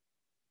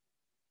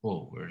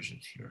 Oh, where is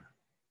it here?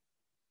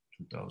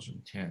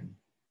 2010.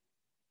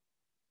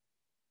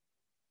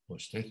 Oh,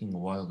 it's taking a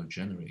while to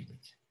generate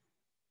it.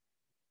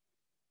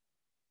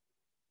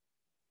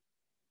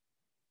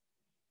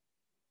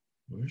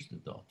 Where's the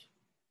dot?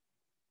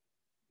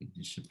 It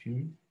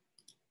disappeared.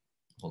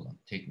 Hold on,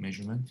 take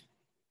measurement.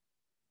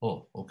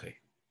 Oh, okay.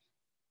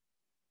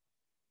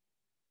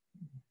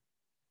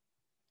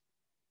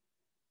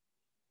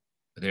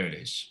 There it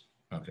is.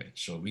 Okay,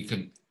 so we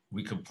could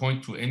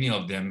point to any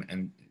of them,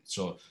 and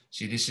so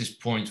see, this is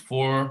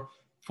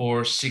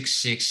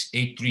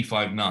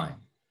 0.44668359,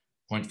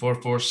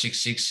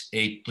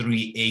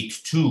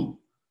 0.44668382.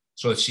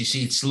 So you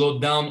see, it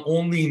slowed down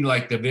only in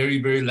like the very,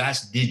 very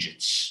last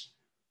digits.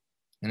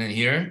 And then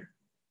here,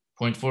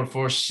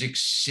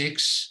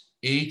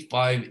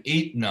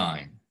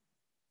 0.44668589.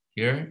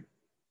 Here,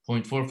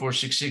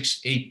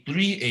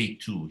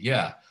 0.44668382.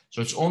 Yeah.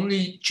 So it's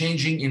only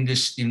changing in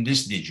this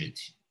digit.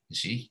 You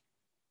see,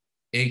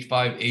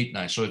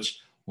 8589. So it's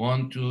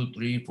 1, 2,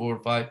 3, 4,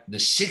 5. The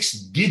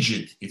sixth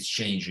digit it's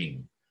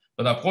changing.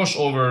 But of course,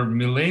 over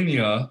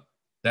millennia,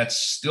 that's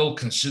still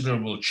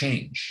considerable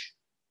change,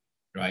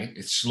 right?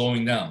 It's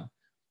slowing down.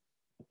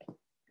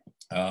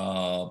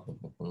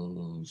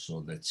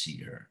 So let's see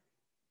here.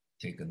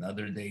 Take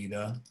another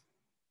data.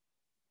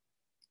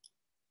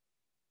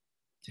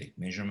 Take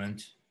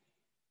measurement.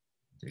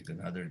 Take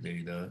another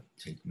data.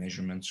 Take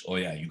measurements. Oh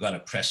yeah, you got to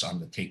press on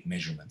the take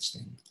measurements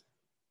thing.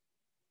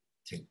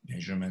 Take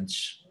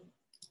measurements.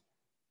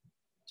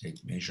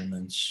 Take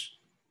measurements.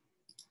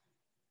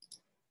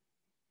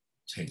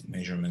 Take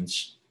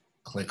measurements.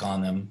 Click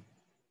on them.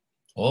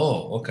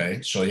 Oh,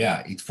 okay. So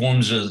yeah, it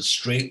forms a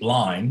straight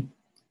line.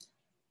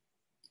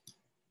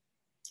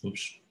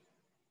 Oops.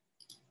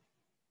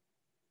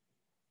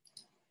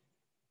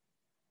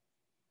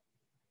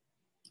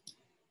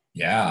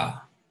 Yeah.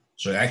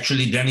 So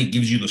actually then it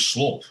gives you the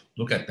slope.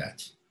 Look at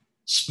that.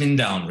 Spin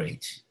down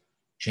rate.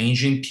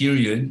 Change in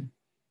period.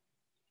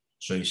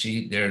 So you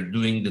see they're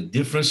doing the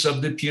difference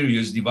of the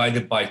periods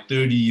divided by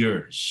 30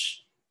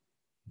 years.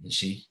 You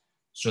see?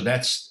 So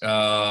that's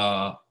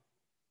how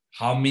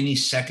many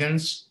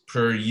seconds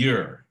per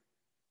year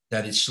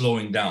that it's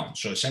slowing down.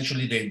 So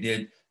essentially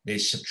they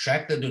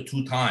subtracted the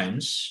 2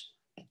 times,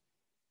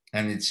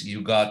 and it's,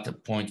 you got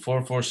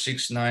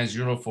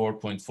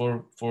 0.446904,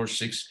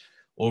 0.446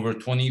 over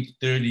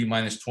 2030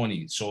 minus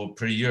 20, so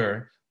per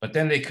year. But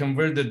then they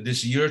converted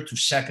this year to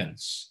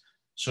seconds.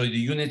 So the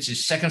units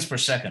is seconds per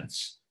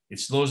seconds. It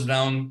slows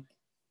down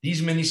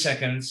these many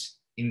seconds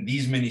in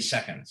these many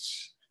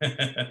seconds.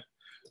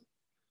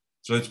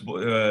 So it's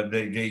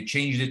they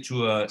changed it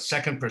to a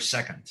second per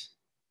second.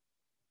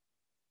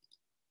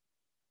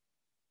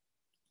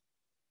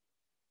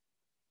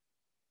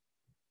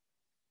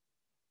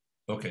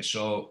 Okay,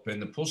 so in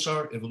the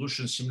pulsar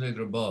evolution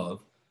simulator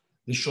above,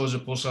 this shows a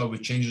pulsar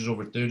which changes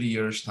over 30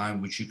 years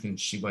time, which you can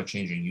see by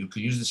changing. You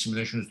could use the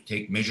simulation to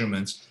take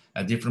measurements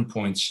at different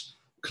points,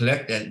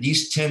 collect at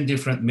least 10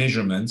 different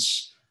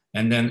measurements,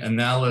 and then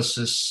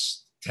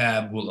analysis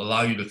tab will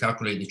allow you to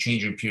calculate the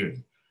change in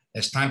period.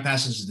 As time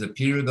passes, is the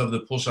period of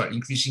the pulsar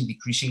increasing,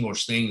 decreasing, or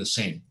staying the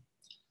same?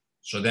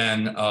 So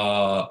then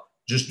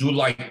just do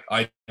like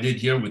I did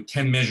here with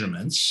 10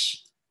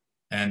 measurements,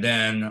 and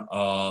then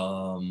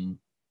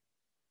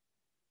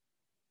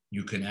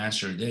you can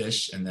answer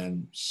this and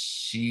then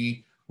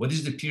see what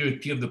is the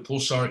period P of the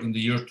pulsar in the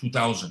year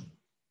 2000.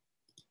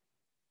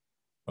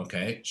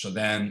 Okay, so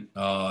then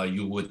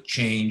you would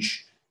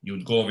change, you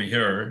would go over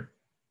here,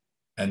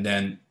 and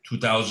then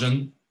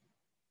 2000,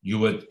 you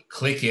would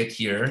click it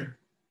here,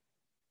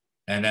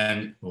 and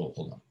then, oh,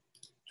 hold on,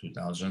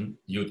 2000,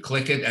 you would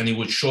click it and it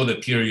would show the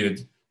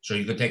period. So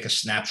you could take a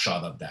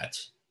snapshot of that.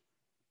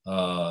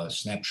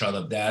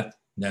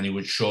 Then it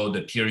would show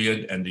the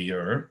period and the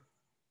year.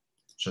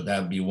 So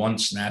that would be one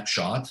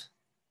snapshot.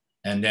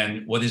 And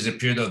then what is the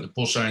period of the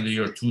pulsar in the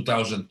year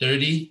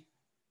 2030?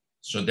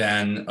 So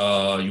then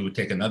you would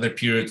take another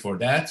period for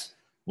that.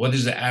 What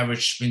is the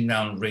average spin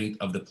down rate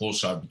of the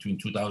pulsar between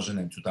 2000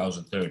 and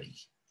 2030?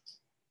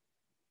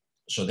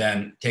 So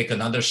then take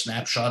another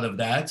snapshot of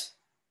that.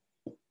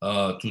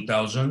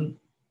 2000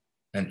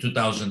 and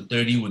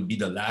 2030 would be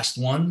the last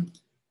one.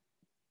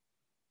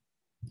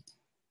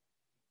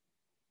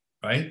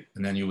 Right?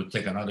 And then you would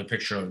take another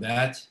picture of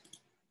that.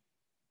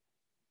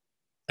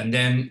 And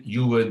then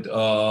you would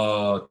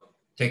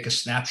take a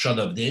snapshot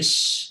of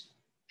this,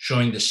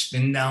 showing the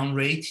spin down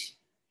rate,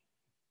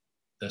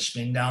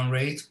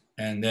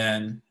 and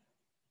then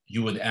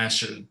you would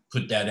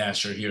put that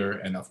answer here.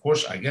 And of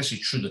course, I guess it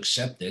should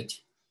accept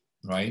it,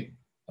 right?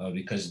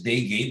 Because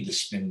they gave the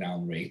spin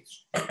down rate.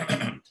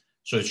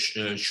 So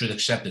it should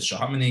accept it. So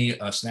how many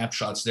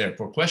snapshots there?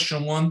 For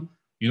question 1,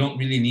 you don't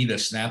really need a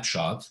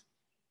snapshot.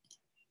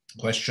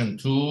 Question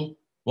 2,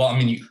 well, I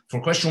mean, for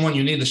question 1,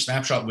 you need a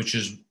snapshot, which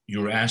is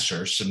your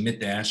answer, submit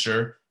the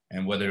answer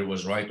and whether it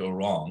was right or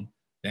wrong.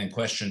 Then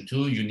question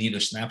 2, you need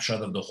a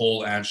snapshot of the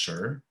whole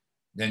answer.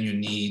 Then you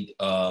need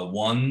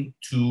 1,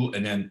 2,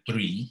 and then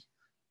 3.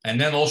 and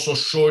then also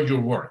show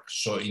your work.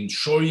 So in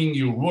showing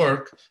your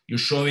work, you're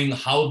showing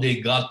how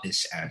they got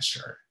this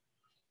answer.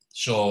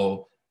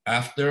 So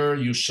after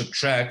you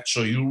subtract,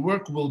 so your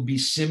work will be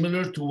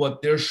similar to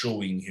what they're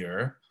showing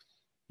here.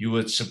 You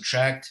would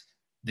subtract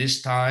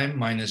this time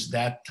minus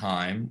that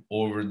time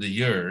over the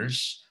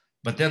years,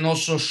 but then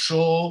also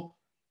show,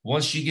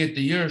 once you get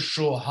the year,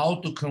 show how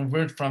to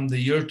convert from the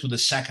year to the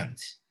second.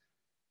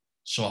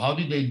 So how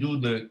did they do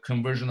the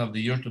conversion of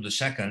the year to the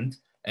second?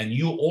 And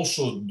you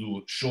also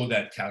show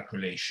that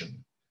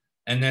calculation.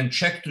 And then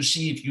check to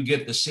see if you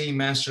get the same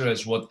answer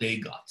as what they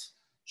got.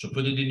 So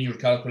put it in your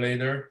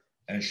calculator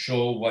and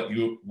show what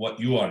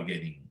you are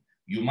getting.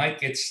 You might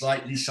get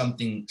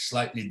something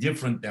slightly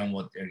different than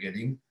what they're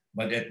getting,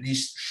 but at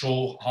least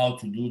show how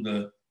to do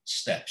the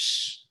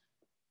steps.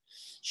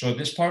 So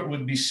this part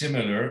would be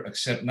similar,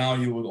 except now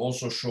you would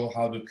also show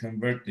how to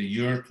convert the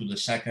year to the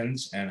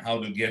seconds and how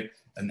to get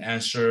an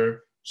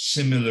answer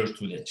similar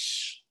to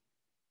this.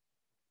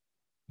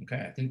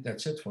 Okay, I think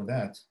that's it for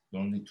that.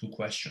 Only 2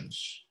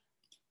 questions.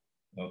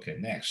 Okay,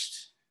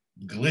 next,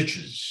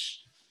 glitches.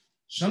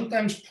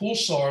 Sometimes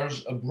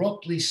pulsars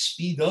abruptly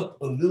speed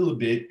up a little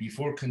bit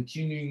before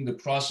continuing the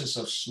process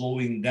of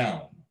slowing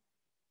down.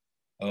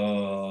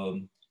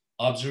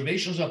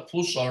 Observations of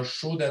pulsars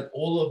show that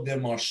all of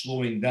them are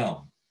slowing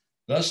down.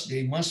 Thus,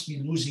 they must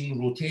be losing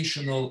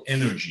rotational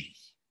energy.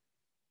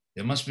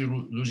 They must be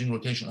losing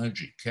rotational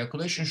energy.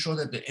 Calculations show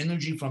that the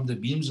energy from the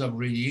beams of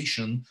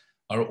radiation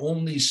are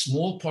only a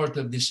small part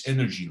of this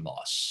energy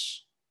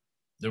loss.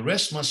 The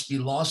rest must be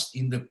lost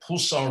in the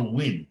pulsar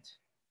wind.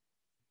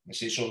 I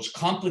see, so it's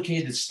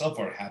complicated stuff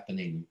are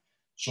happening.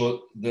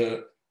 So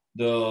the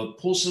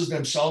pulses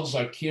themselves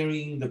are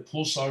carrying the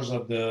pulsars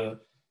of the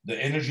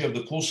energy of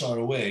the pulsar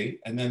away,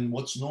 and then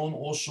what's known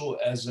also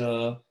as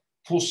a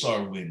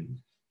pulsar wind.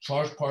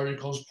 Charged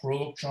particles,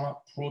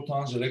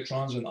 protons,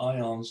 electrons, and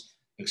ions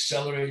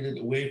accelerated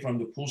away from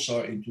the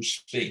pulsar into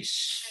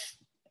space.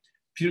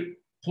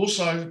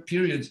 Pulsar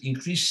periods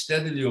increase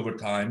steadily over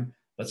time,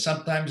 but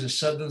sometimes a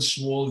sudden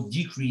small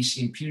decrease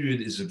in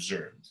period is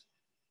observed.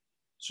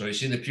 So you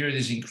see the period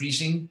is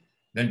increasing,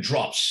 then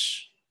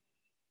drops.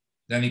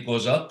 Then it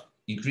goes up,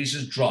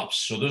 increases, drops.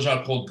 So those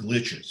are called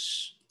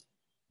glitches.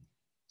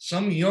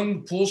 Some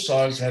young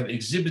pulsars have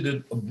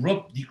exhibited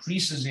abrupt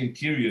decreases in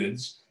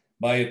periods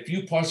by a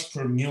few parts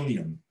per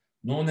million,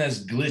 known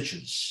as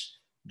glitches.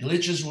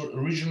 Glitches were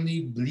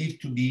originally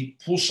believed to be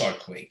pulsar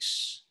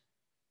quakes,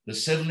 the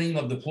settling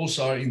of the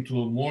pulsar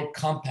into a more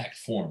compact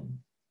form.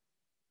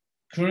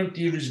 Current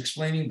theories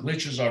explaining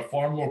glitches are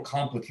far more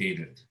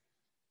complicated.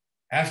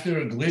 After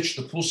a glitch,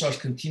 the pulsars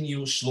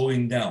continue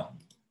slowing down.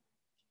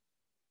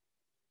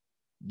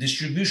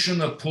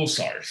 Distribution of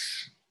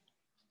pulsars.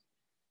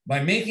 By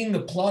making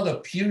the plot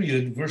of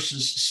period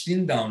versus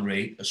spin down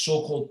rate, a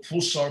so-called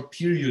pulsar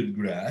period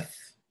graph,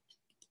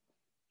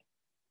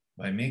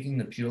 by making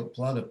the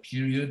plot of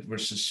period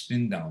versus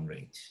spin down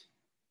rate,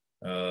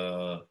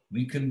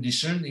 we can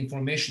discern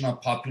information on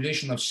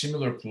population of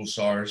similar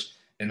pulsars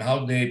and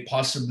how they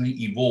possibly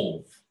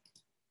evolve.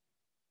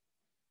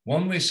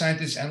 One way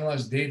scientists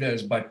analyze data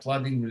is by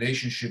plotting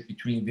relationship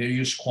between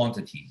various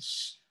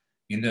quantities.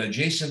 In the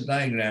adjacent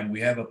diagram,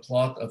 we have a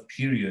plot of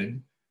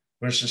period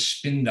versus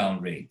spin down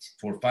rate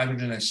for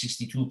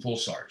 562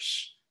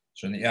 pulsars.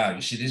 So yeah,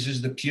 you see, this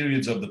is the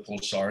periods of the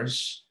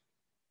pulsars.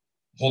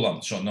 Hold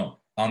on, so no.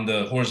 On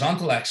the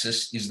horizontal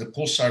axis is the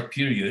pulsar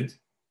period,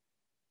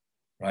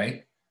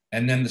 right?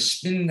 And then the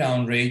spin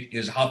down rate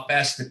is how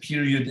fast the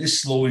period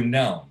is slowing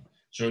down.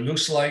 So it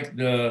looks like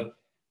the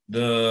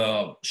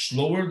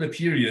slower the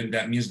period,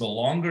 that means the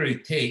longer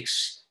it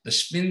takes, the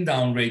spin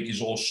down rate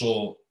is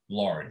also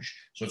large.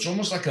 So it's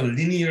almost like a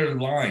linear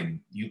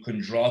line you can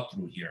draw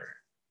through here,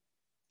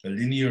 a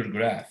linear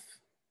graph.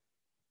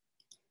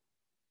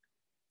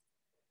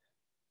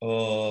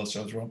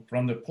 So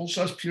from the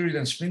pulsar's period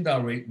and spin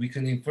down rate, we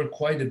can infer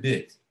quite a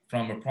bit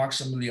from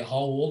approximately how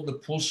old the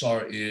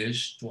pulsar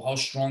is to how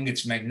strong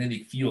its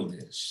magnetic field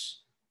is.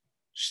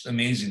 Just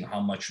amazing how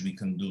much we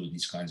can do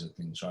these kinds of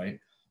things, right?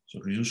 So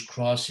reduce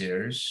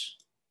crosshairs,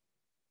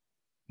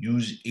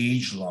 use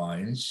age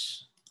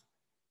lines.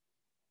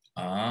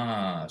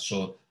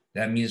 So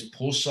that means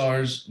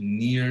pulsars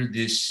near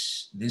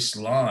this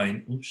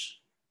line,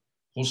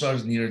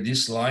 pulsars near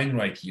this line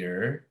right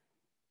here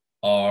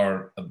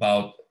are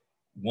about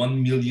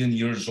 1 million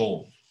years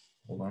old.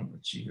 Hold on,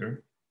 let's see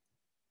here.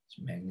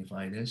 Let's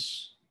magnify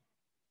this.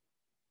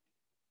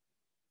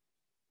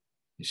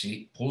 You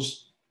see,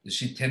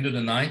 10 to the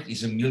 9th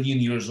is 1 million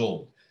years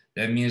old.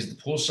 That means the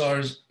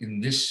pulsars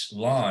in this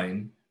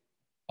line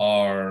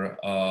are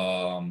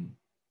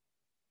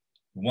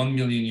 1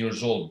 million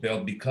years old.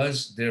 But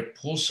because their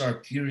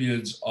pulsar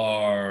periods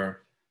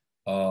are,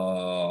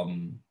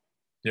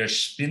 their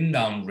spin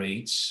down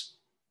rates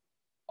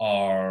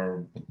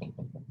are,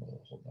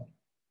 hold on,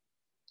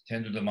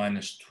 10 to the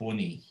minus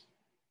 20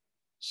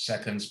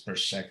 seconds per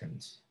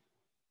second.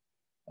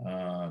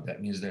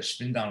 That means their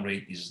spin down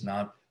rate is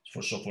not,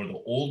 so for the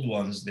old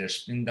ones, their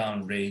spin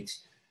down rate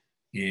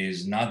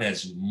is not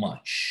as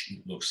much,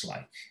 it looks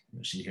like.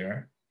 You see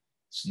here?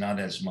 It's not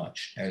as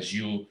much as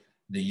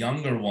the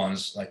younger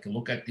ones, like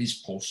look at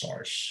these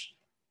pulsars,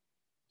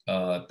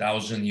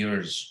 1,000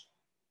 years.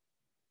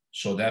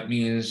 So that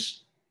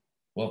means,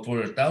 well, for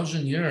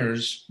 1,000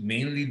 years,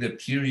 mainly the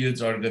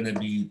periods are going to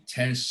be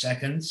 10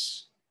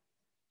 seconds.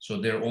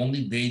 So their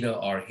only data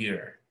are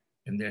here.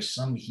 And there's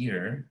some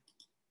here.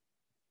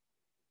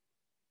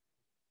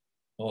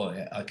 Oh,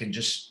 I can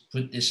just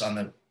put this on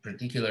a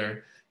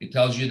particular, it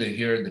tells you that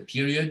here the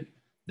period,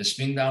 the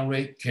spin down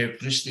rate,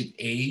 characteristic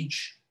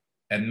age,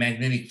 and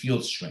magnetic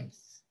field strength.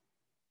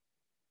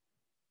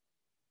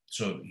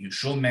 So you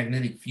show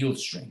magnetic field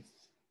strength.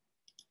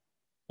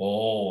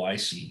 Oh, I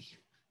see.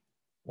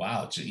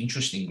 Wow, it's an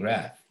interesting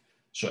graph.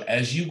 So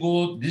as you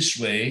go this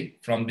way,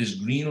 from this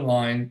green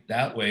line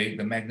that way,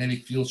 the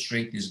magnetic field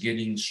strength is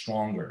getting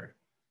stronger.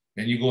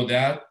 Then you go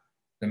that,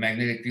 the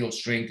magnetic field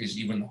strength is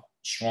even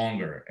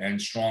stronger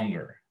and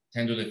stronger,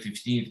 10 to the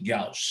 15th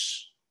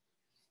Gauss.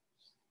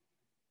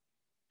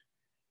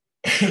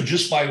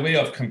 Just by way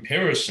of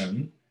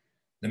comparison,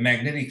 the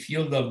magnetic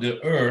field of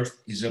the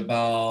Earth is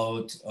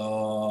about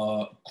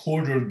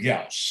quarter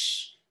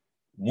Gauss.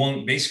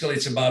 Basically,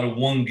 it's about a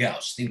 1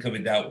 Gauss. Think of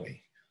it that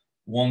way.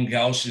 1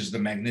 Gauss is the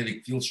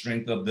magnetic field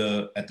strength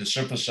at the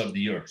surface of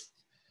the Earth.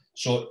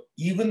 So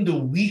even the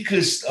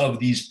weakest of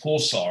these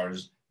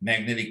pulsars,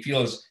 magnetic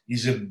fields,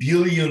 is a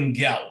billion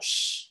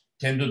Gauss,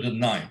 10 to the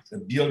 9th, a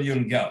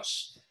billion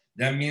Gauss.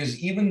 That means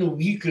even the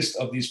weakest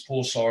of these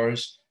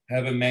pulsars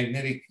have a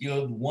magnetic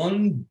field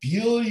 1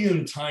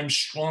 billion times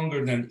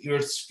stronger than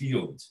Earth's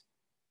field,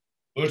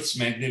 Earth's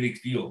magnetic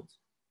field.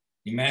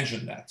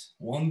 Imagine that,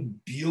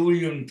 1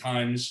 billion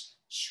times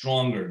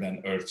stronger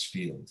than Earth's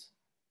field,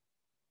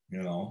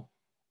 you know?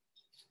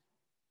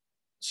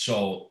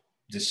 So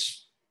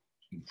this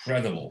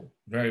incredible,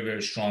 very,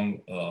 very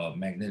strong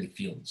magnetic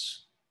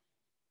fields.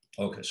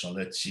 Okay, so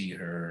let's see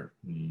here,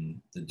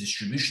 the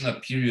distribution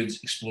of periods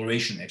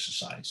exploration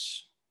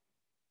exercise.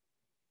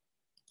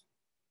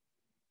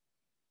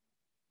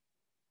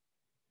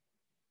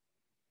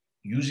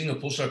 Using a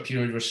pulsar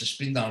period versus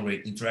spin down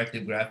rate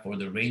interactive graph for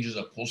the ranges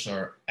of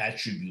pulsar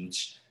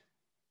attributes,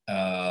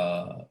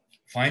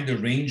 find the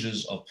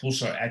ranges of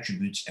pulsar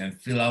attributes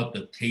and fill out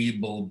the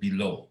table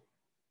below.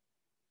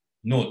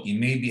 Note, it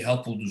may be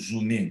helpful to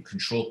zoom in,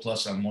 Control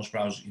plus on most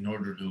browsers in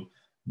order to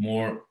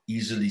more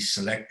easily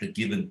select the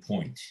given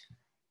point.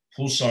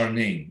 Pulsar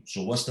name.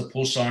 So what's the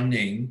pulsar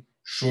name?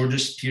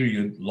 Shortest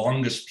period,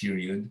 longest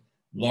period,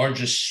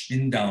 largest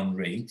spin down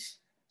rate,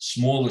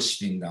 smallest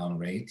spin down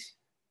rate,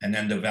 and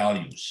then the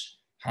values.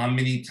 How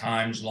many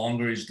times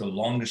longer is the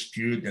longest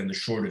period than the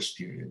shortest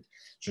period?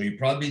 So you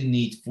probably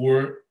need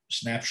 4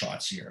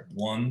 snapshots here.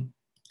 1,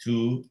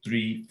 2,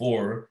 3,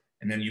 4,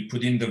 and then you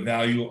put in the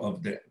value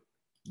of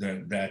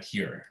that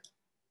here.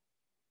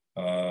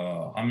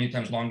 How many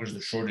times longer is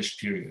the shortest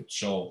period?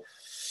 So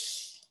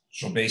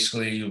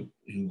basically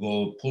you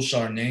go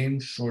pulsar name,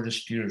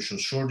 shortest period. So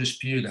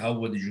shortest period, how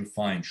would you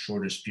find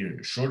shortest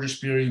period?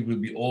 Shortest period will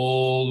be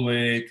all the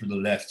way to the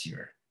left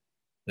here,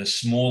 the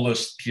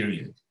smallest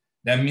period.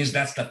 That means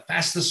that's the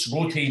fastest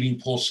rotating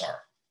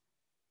pulsar.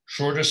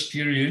 Shortest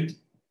period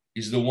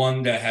is the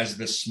one that has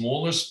the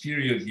smallest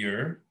period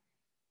here,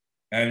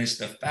 and it's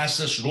the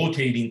fastest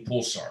rotating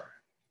pulsar.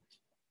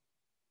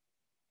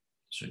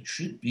 So it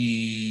should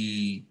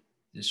be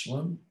this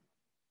one.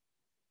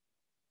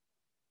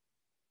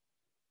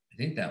 I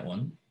think that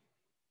one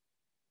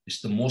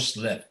is the most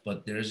left,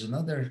 but there's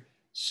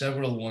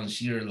several ones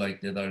here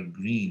like that are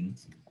green.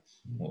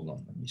 Hold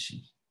on, let me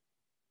see.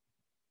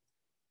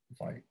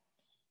 If I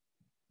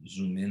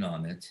zoom in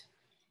on it,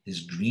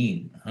 is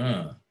green,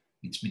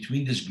 It's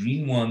between this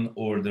green one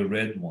or the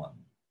red one.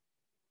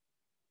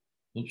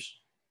 Oops,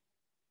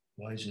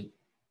 why is it?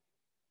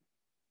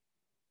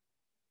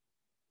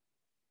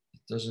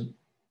 It doesn't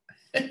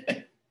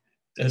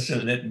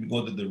let me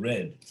go to the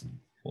red.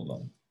 Hold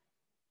on.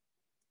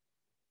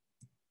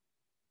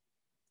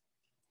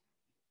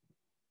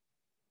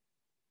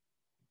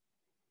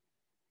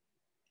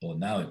 Oh,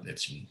 now it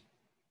lets me.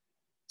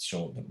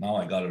 So, but now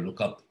I got to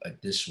look up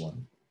at this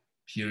one.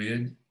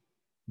 Period,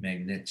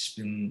 magnet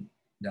spin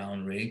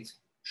down rate,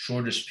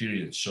 shortest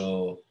period.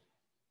 So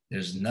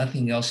there's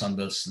nothing else on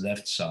this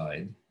left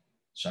side.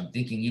 So I'm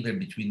thinking either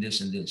between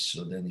this and this.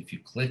 So then if you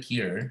click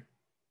here,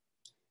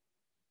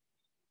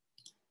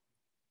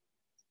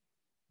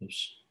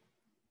 oops.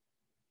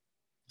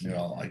 Here,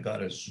 I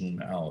gotta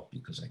zoom out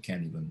because I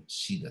can't even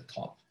see the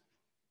top.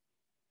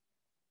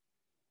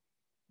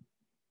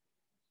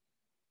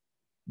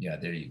 Yeah,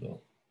 there you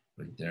go,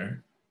 right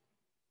there.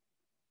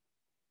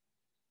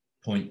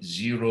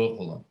 0.0,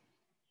 hold on.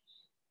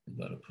 I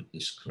gotta put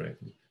this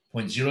correctly.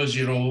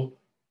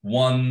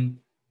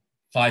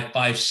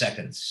 0.00155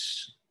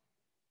 seconds.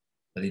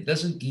 But it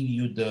doesn't give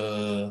you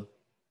the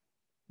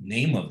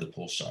name of the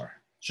pulsar.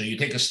 So you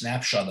take a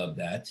snapshot of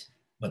that,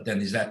 but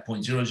then is that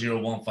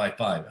 0.00155?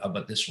 How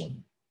about this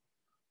one?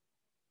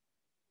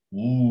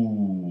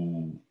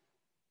 Ooh.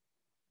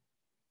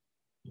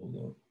 Hold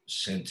on,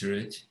 center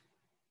it.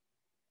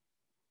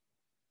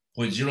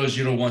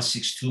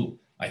 0.00162.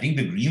 I think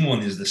the green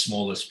one is the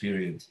smallest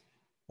period.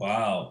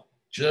 Wow,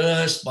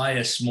 just by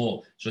a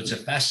small. So it's a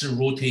faster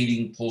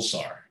rotating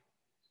pulsar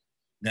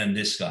than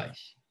this guy.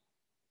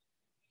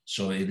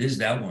 So it is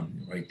that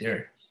one right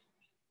there.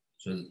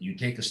 So you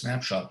take a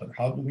snapshot, but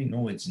how do we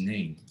know its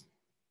name?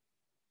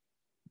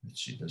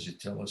 Let's see, does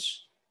it tell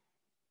us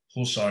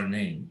pulsar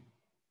name?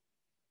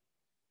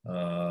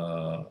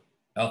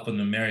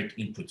 Alphanumeric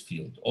input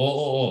field.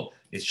 Oh,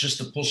 it's just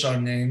the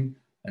pulsar name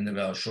and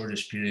the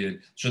shortest period.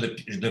 So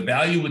the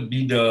value would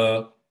be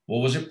the,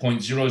 what was it,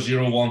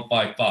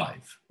 0.00155,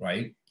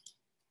 right?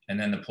 And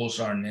then the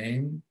pulsar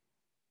name,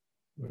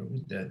 where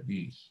would that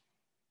be?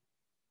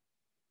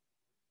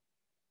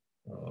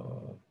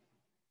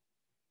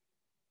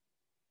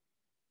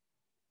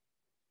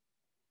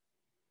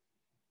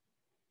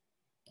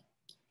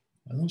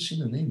 I don't see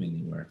the name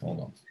anywhere. Hold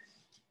on.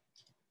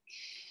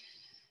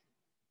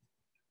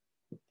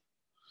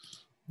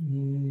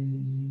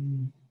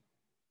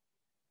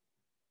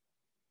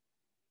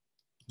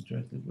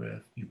 Interactive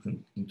graph. You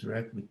can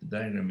interact with the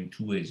diagram in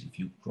two ways. If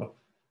you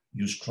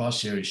use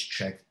crosshairs,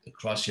 check, the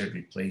crosshair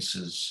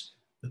replaces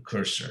the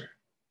cursor,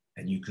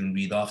 and you can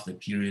read off the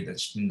period and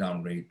spin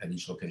down rate at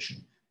each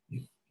location.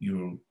 If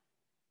you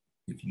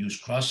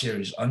use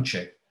crosshairs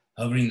unchecked,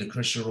 hovering the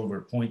cursor over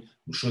a point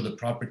will show the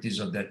properties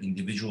of that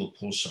individual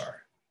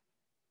pulsar.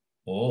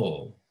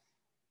 Oh.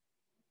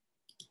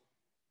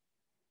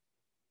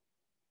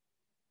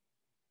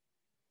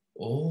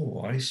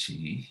 Oh, I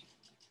see.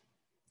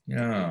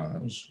 Yeah,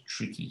 that was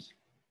tricky.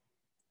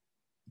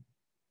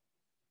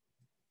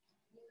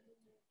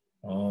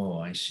 Oh,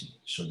 I see.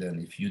 So then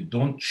if you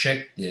don't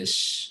check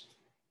this,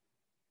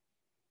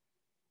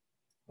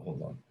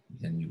 hold on,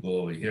 then you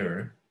go over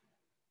here.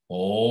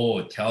 Oh,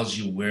 it tells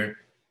you where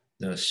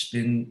the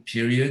spin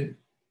period.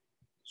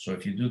 So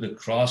if you do the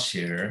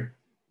crosshair,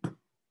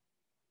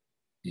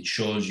 it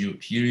shows you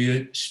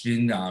period,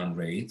 spin down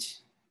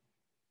rate,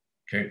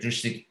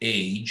 characteristic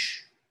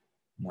age.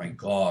 My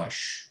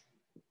gosh,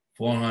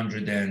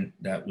 400, and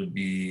that would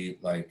be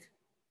like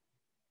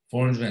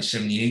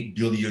 478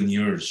 billion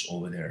years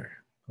over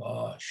there.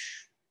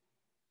 Gosh.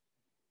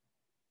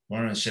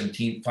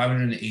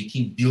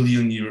 518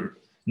 billion years.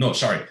 No,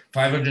 sorry,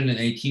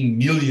 518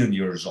 million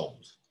years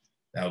old.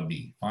 That would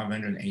be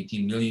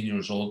 518 million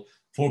years old,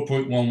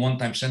 4.11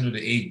 times 10 to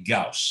the 8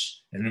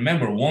 Gauss. And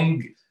remember,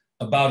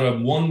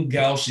 about 1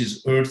 Gauss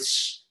is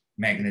Earth's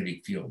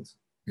magnetic field.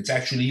 It's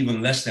actually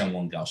even less than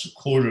 1 Gauss, a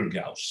quarter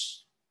Gauss.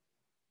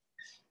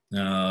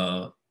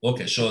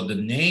 Okay, so the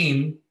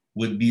name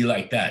would be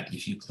like that.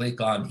 If you click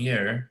on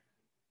here,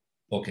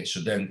 okay, so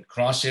then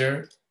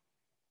crosshair,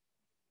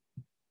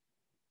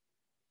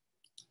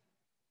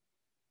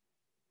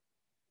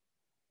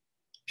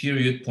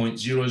 period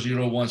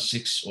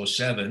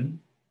 0.001607.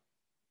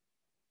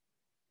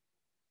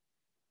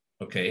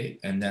 Okay,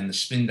 and then the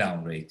spin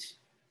down rate.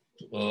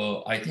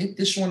 I think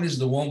this one is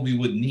the one we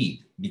would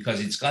need because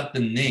it's got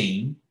the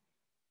name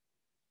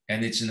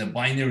and it's in a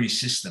binary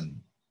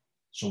system.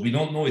 So we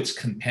don't know its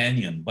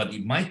companion, but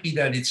it might be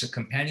that it's a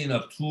companion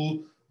of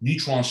 2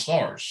 neutron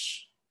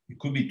stars. It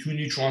could be 2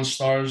 neutron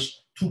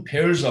stars, 2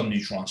 pairs of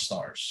neutron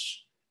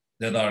stars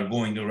that are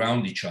going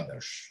around each other.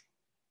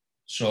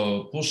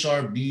 So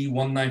pulsar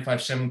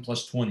B1957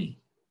 plus 20.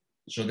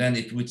 So then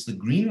if it's the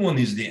green one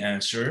is the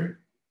answer,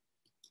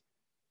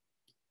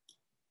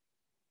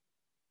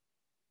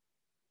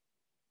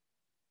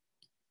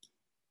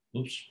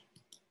 oops.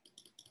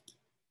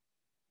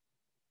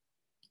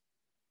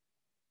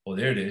 Oh,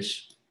 there it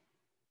is.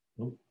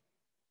 Oop.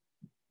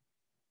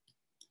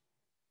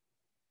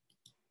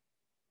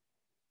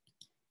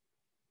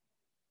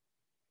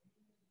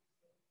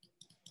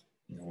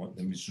 You know what,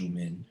 let me zoom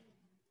in.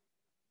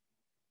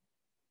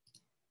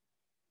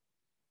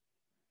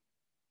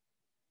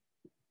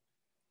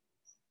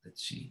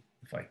 Let's see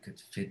if I could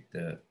fit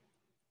the,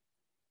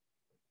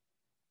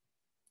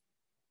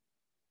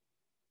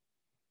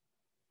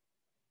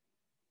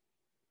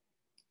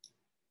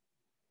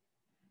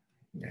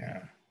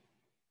 yeah.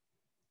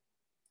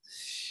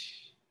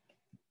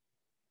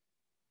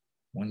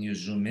 When you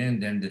zoom in,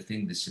 then the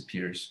thing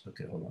disappears.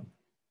 Okay, hold on.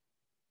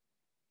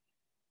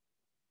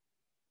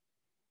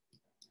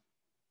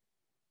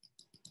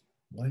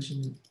 Why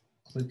isn't it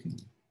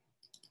clicking?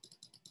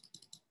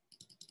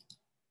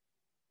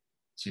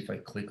 See if I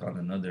click on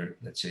another,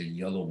 let's say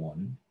yellow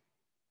one.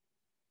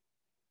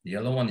 The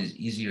yellow one is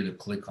easier to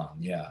click on,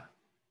 yeah.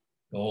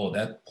 Oh,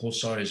 that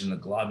pulsar is in the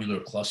globular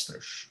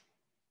clusters.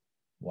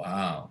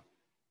 Wow.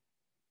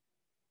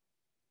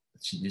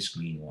 Let's see this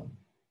green one.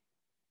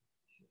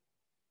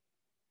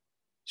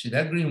 See,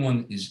 that green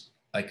one is,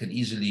 I could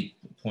easily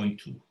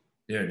point to.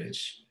 There it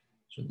is.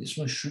 So this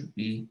one should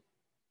be,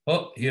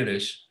 oh, here it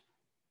is.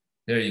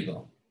 There you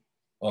go.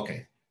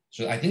 Okay.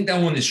 So I think that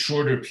one is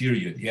shorter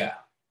period, yeah,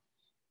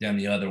 than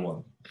the other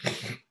one.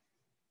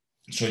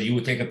 So you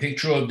would take a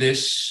picture of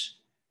this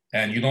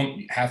and you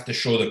don't have to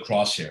show the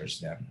crosshairs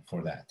then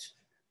for that.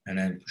 And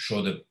then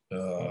show the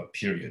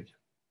period.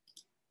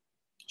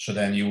 So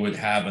then you would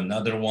have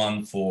another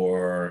one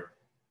for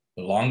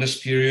the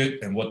longest period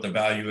and what the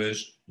value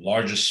is,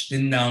 largest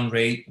spin down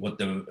rate, what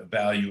the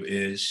value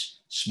is,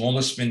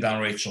 smallest spin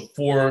down rate. So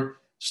 4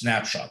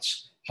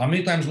 snapshots. How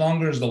many times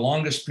longer is the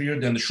longest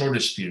period than the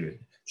shortest period?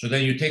 So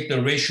then you take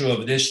the ratio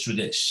of this to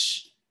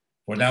this.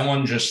 For that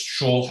one, just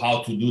show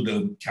how to do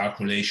the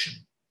calculation.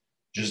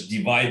 Just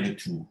divide the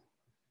two.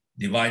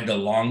 Divide the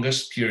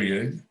longest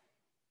period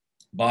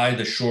by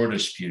the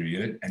shortest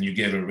period, and you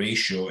get a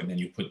ratio, and then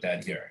you put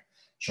that here.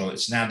 So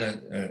it's not that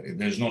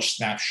there's no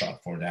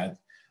snapshot for that.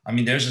 I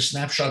mean, there's a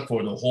snapshot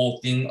for the whole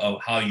thing of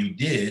how you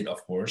did,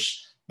 of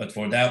course, but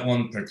for that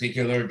one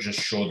particular, just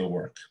show the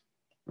work.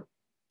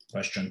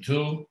 Question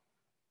 2,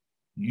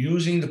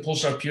 using the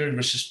pulsar period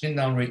versus spin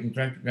down rate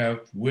interactive graph,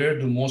 where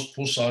do most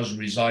pulsars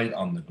reside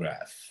on the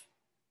graph?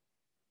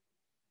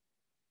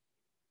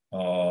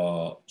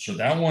 So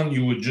that one,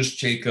 you would just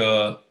take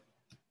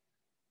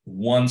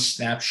one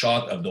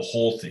snapshot of the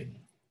whole thing,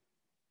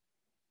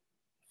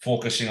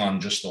 focusing on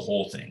just the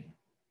whole thing.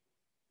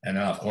 And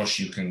then, of course,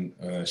 you can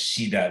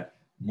see that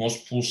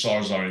most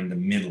pulsars are in the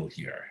middle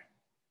here.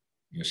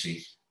 You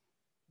see,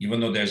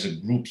 even though there's a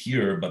group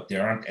here, but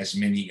there aren't as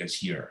many as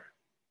here.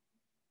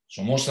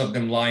 So most of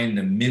them lie in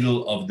the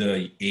middle of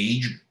the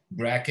age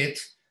bracket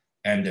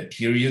and the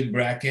period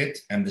bracket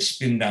and the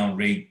spin down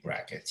rate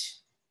bracket.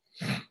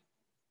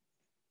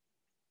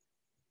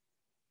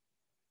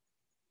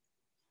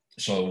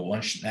 So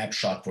one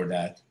snapshot for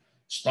that.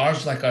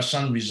 Stars like our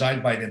sun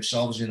reside by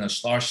themselves in a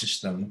star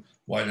system,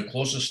 while the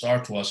closest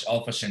star to us,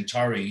 Alpha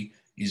Centauri,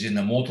 is in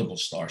a multiple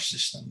star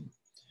system.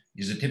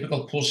 Is a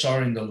typical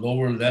pulsar in the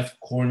lower left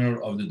corner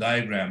of the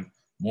diagram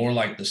more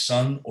like the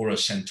sun or a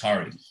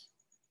Centauri?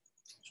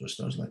 So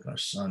stars like our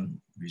sun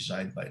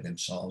reside by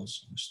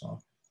themselves in a star,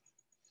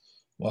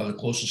 while the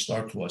closest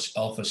star to us,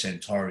 Alpha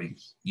Centauri,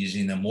 is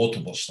in a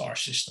multiple star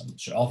system.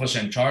 So Alpha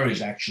Centauri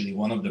is actually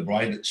one of the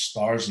brightest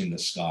stars in the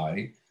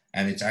sky,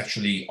 and it's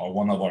actually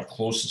one of our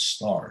closest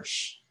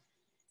stars.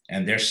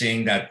 And they're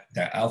saying that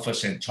the Alpha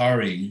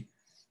Centauri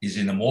is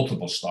in a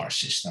multiple star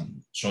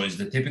system. So is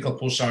the typical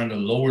pulsar in the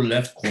lower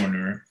left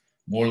corner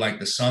more like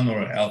the sun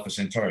or Alpha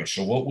Centauri?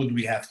 So what would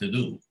we have to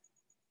do?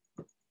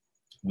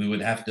 We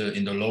would have to,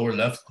 in the lower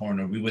left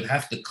corner, we would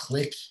have to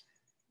click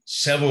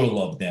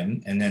several of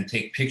them and then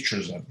take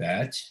pictures of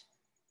that.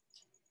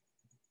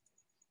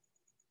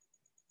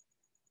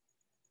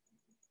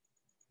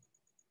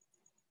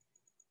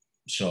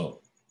 So,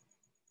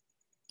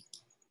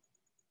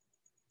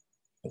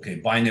 okay,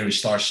 binary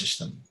star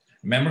system.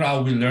 Remember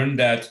how we learned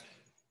that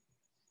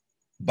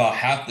about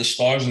half the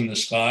stars in the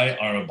sky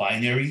are a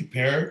binary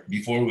pair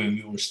before when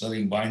we were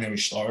studying binary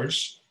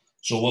stars?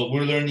 So what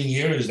we're learning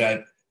here is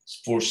that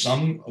for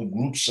some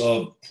groups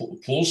of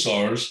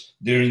pulsars,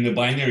 they're in the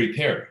binary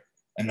pair.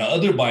 And the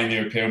other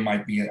binary pair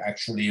might be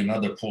actually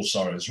another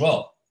pulsar as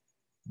well.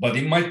 But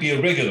it might be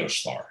a regular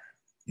star,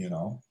 you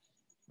know?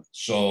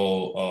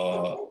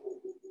 So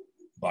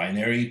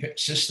binary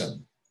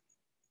system.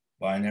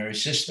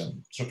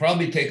 So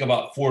probably take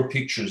about 4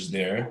 pictures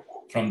there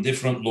from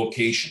different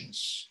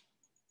locations.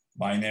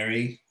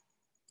 Binary,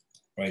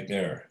 right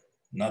there.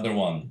 Another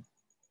one,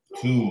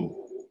 2,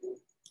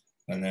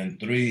 and then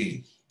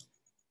 3.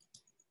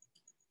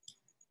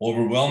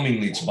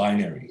 Overwhelmingly, it's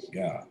binary,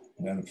 yeah.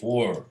 And then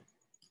 4.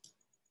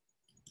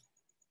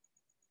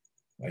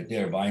 Right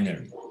there,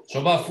 binary. So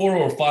about 4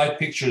 or 5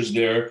 pictures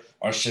there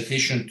are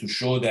sufficient to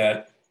show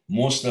that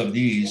most of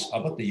these,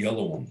 how about the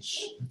yellow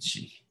ones? Let's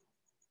see.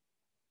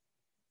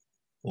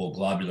 Oh,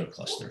 globular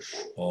clusters.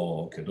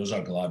 Oh, okay, those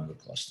are globular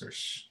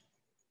clusters.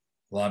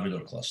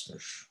 Globular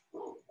clusters.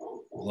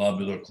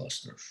 Globular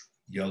clusters.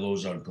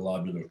 Yellows are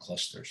globular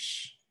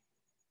clusters.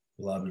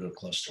 Globular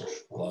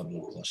clusters.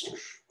 Globular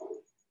clusters.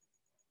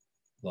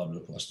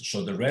 Globular clusters.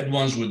 So the red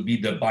ones would be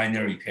the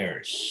binary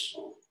pairs.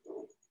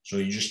 So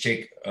you just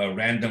take a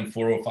random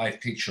 4 or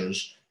 5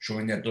 pictures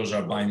showing that those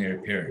are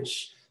binary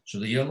pairs. So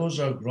the yellows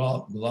are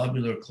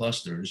globular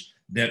clusters.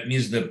 That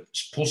means the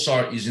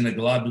pulsar is in a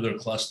globular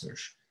cluster.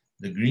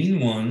 The green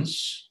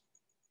ones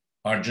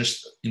are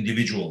just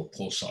individual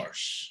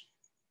pulsars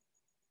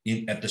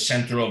at the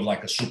center of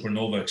like a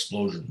supernova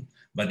explosion,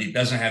 but it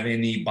doesn't have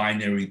any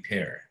binary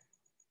pair.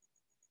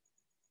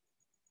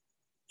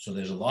 So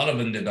there's a lot of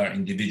them that are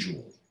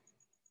individual.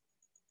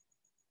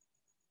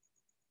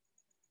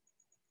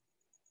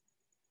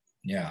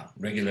 Yeah,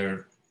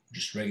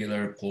 just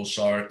regular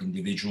pulsar,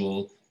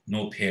 individual,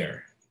 no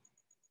pair.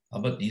 How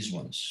about these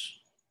ones?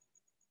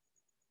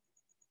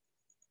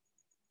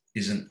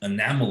 Is an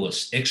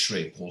anomalous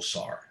X-ray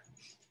pulsar.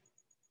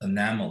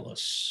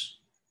 Anomalous.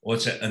 Or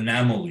it's an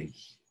anomaly.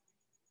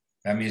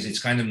 That means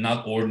it's kind of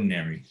not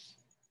ordinary.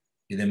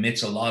 It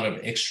emits a lot of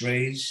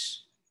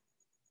X-rays.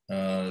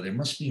 There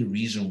must be a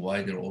reason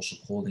why they're also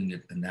calling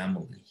it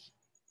anomaly.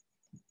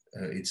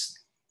 It's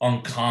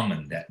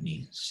uncommon, that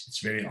means. It's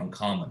very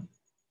uncommon.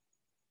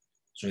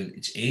 So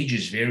its age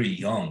is very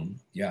young.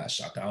 Yes,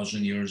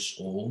 1,000 years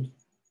old.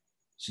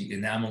 See,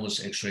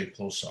 anomalous X-ray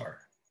pulsar.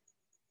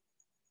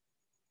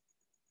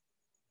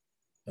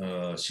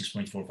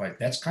 6.45.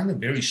 That's kind of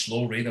very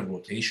slow rate of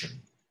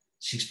rotation.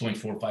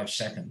 6.45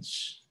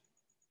 seconds.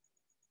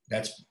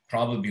 That's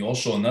probably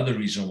also another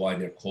reason why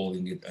they're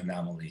calling it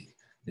anomaly.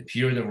 The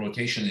period of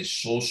rotation is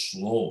so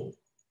slow,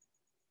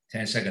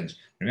 10 seconds.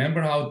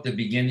 Remember how at the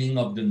beginning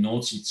of the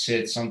notes it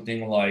said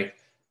something like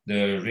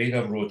the rate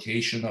of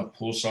rotation of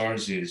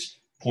pulsars is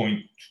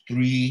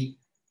 0.3,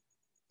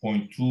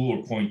 0.2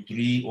 or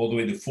 0.3 all the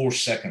way to 4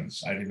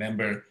 seconds. I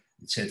remember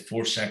it said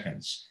 4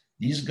 seconds.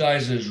 These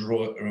guys'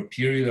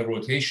 period of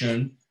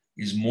rotation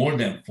is more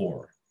than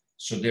 4.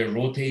 So they're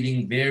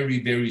rotating very,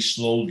 very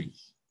slowly.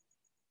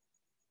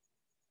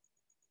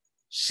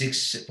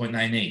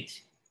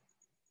 6.98,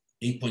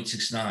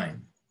 8.69,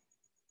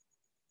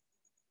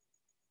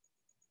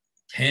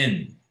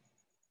 10,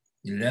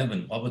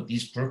 11. What about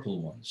these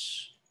purple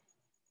ones?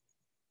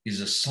 Is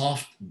a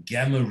soft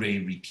gamma ray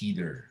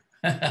repeater.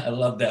 I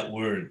love that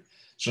word.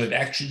 So it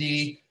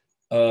actually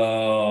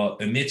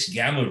emits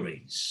gamma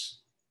rays.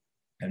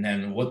 And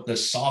then what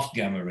does soft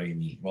gamma ray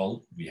mean?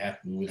 Well, we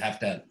would have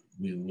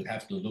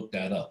to look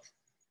that up.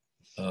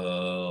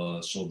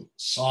 So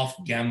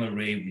soft gamma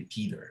ray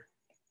repeater,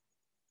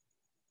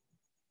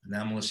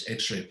 anomalous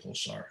X-ray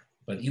pulsar.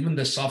 But even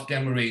the soft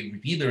gamma ray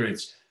repeater,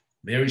 it's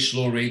very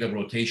slow rate of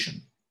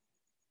rotation,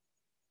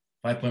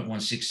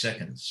 5.16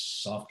 seconds,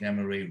 soft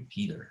gamma ray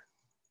repeater.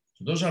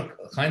 So those are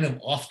kind of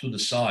off to the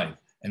side,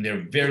 and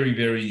they're very,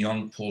 very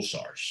young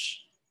pulsars.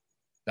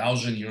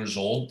 1,000 years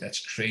old,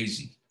 that's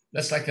crazy.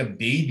 That's like a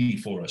baby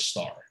for a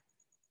star,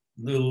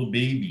 little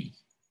baby.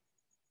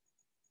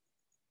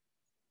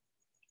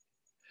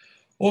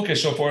 Okay,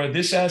 so for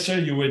this answer,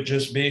 you would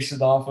just base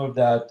it off of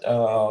that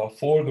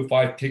 4 to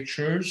 5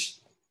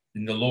 pictures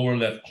in the lower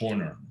left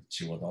corner. Let's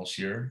see what else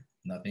here.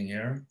 Nothing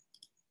here.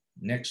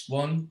 Next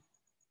one.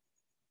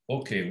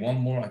 Okay, one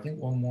more. I think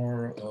one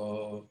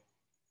more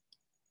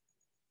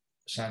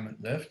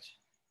assignment left.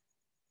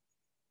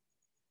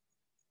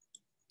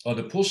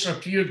 The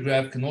pulsar period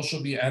graph can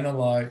also be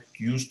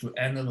used to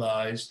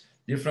analyze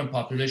different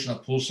population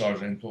of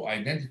pulsars and to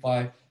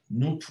identify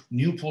new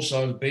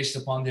pulsars based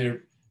upon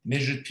their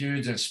measured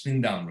periods and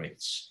spin down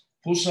rates.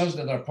 Pulsars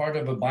that are part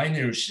of a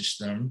binary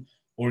system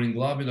or in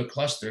globular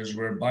clusters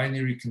where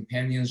binary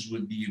companions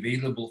would be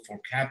available for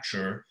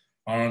capture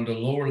are on the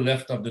lower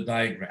left of the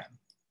diagram.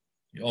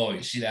 Oh,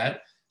 you see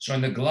that? So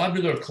in the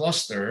globular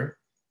cluster,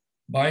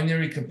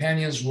 binary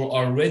companions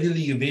are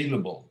readily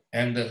available,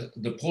 and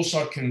the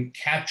pulsar can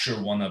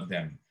capture one of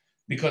them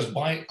because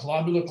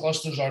globular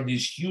clusters are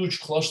these huge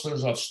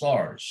clusters of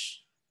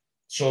stars.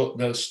 So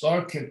the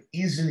star can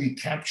easily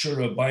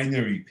capture a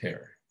binary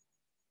pair.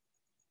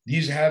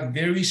 These have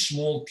very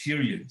small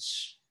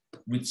periods,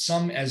 with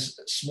some as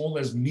small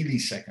as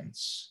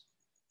milliseconds,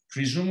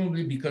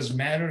 presumably because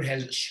matter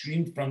has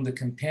streamed from the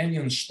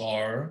companion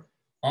star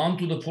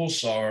onto the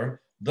pulsar,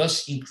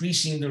 thus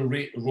increasing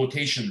the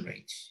rotation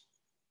rate.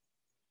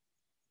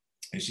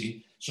 You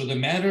see? So the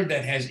matter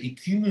that has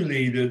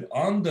accumulated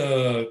on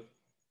the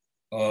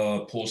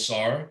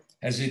pulsar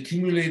has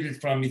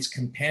accumulated from its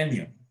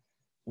companion,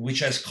 which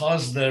has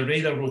caused the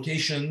rate of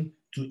rotation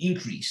to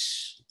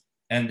increase,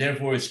 and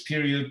therefore its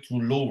period to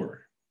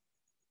lower.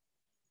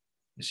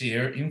 You see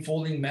here,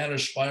 infolding matter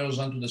spirals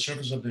onto the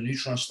surface of the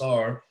neutron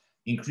star,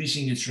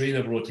 increasing its rate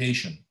of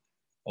rotation.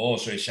 Oh,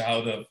 so you see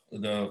how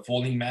the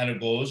folding matter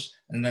goes,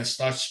 and then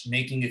starts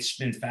making it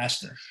spin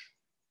faster.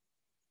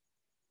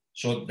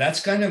 So that's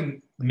kind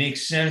of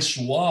makes sense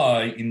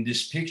why in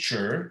this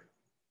picture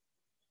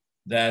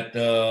that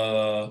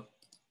the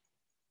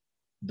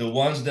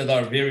ones that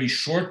are very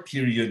short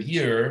period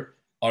here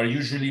are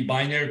usually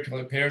binary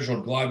pairs or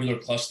globular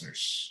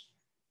clusters.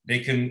 They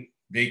can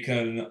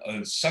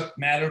suck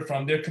matter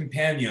from their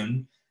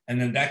companion, and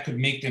then that could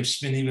make them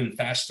spin even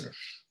faster.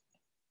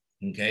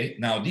 Okay,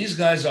 now these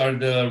guys are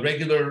the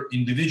regular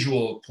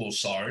individual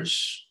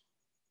pulsars,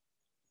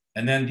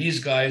 and then these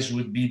guys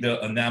would be the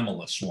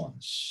anomalous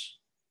ones.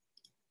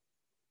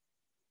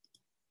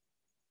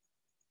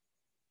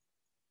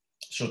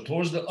 So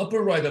towards the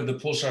upper right of the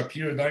pulsar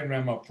period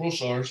diagram are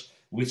pulsars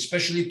with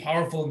specially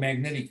powerful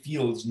magnetic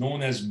fields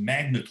known as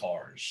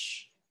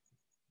magnetars.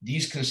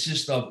 These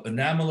consist of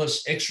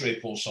anomalous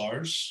X-ray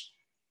pulsars,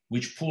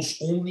 which pulse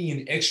only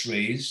in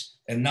X-rays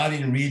and not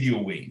in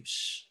radio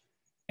waves,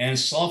 and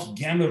soft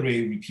gamma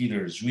ray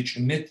repeaters, which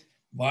emit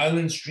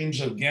violent streams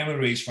of gamma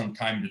rays from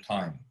time to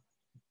time.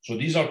 So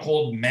these are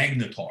called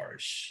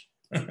magnetars.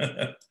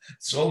 It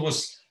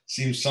almost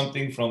seems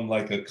something from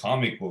like a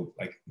comic book,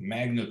 like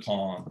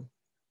Magneton.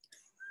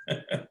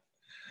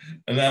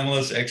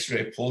 Anomalous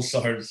X-ray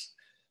pulsars,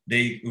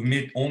 they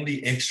emit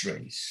only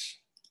X-rays.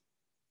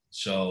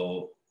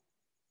 So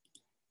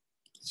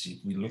let's see,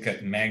 if we look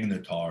at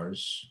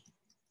magnetars,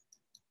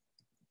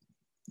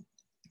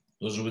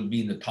 those would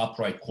be in the top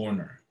right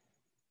corner.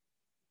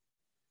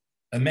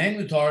 A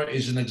magnetar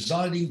is an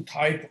exciting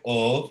type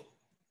of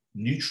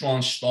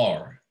neutron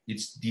star.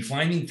 Its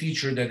defining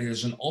feature that it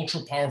has an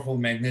ultra-powerful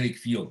magnetic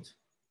field.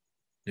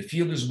 The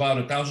field is about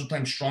 1,000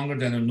 times stronger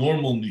than a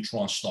normal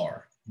neutron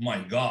star. My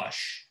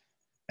gosh.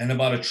 And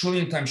about 1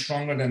 trillion times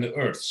stronger than the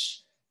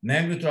Earth's.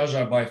 Magnetars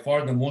are by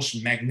far the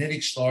most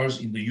magnetic stars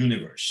in the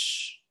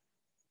universe.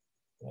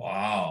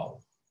 Wow.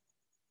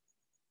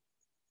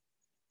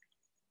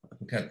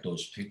 Look at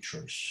those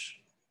pictures.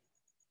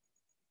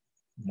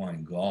 My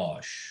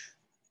gosh.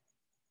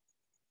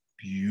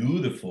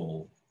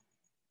 Beautiful.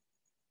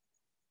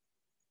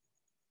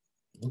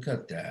 Look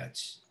at that.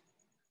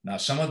 Now,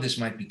 some of this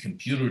might be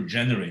computer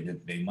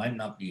generated. They might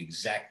not be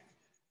exact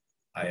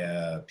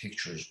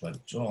pictures, but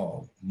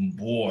oh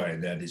boy,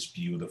 that is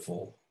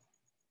beautiful.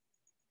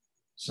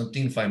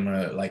 Something from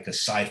like a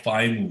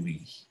sci-fi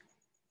movie.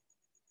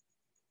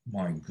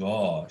 My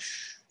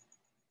gosh.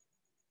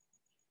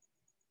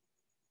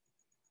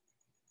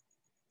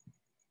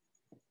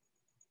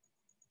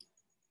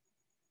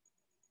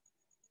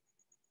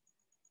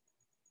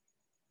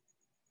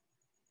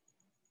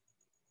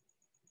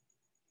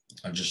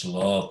 I just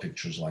love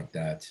pictures like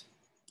that.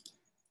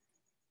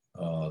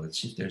 Let's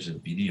see if there's a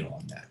video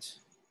on that.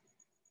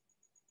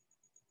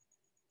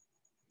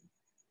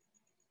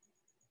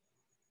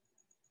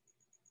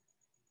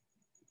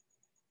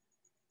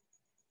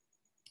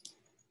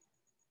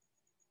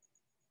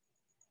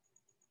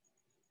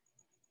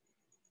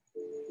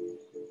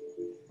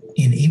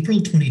 In April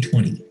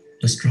 2020,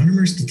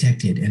 astronomers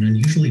detected an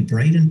unusually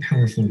bright and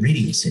powerful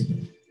radio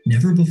signal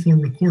never before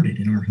recorded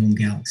in our home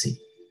galaxy.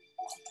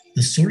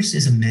 The source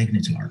is a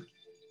magnetar,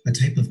 a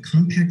type of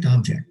compact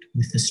object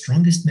with the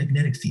strongest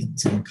magnetic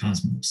fields in the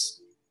cosmos.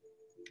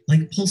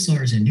 Like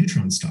pulsars and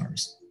neutron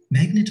stars,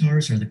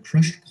 magnetars are the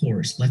crushed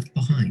cores left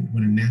behind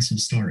when a massive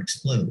star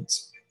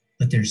explodes,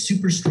 but their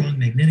super strong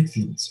magnetic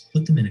fields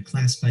put them in a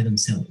class by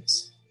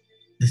themselves.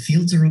 The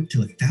fields are up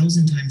to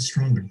 1,000 times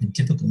stronger than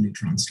typical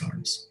neutron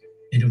stars,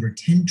 and over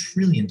 10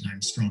 trillion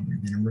times stronger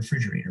than a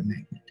refrigerator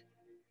magnet.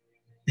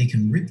 They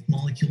can rip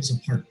molecules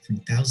apart from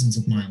thousands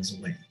of miles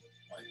away,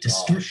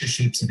 distort the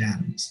shapes of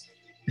atoms,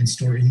 and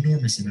store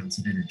enormous amounts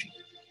of energy.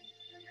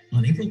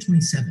 On April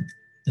 27th,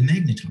 the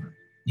magnetar,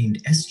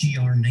 named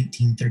SGR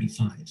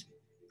 1935,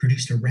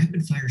 produced a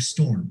rapid-fire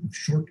storm of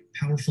short,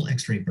 powerful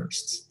X-ray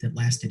bursts that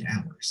lasted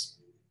hours.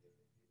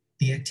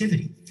 The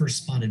activity,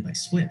 first spotted by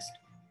Swift,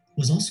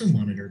 was also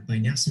monitored by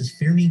NASA's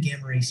Fermi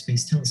Gamma Ray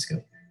Space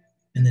Telescope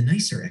and the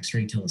NICER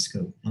X-ray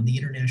telescope on the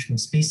International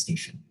Space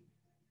Station,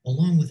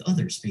 along with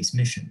other space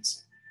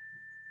missions.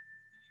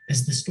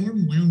 As the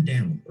storm wound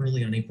down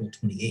early on April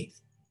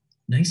 28th,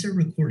 NICER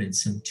recorded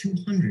some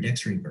 200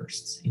 X-ray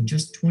bursts in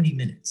just 20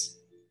 minutes.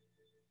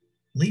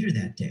 Later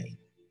that day,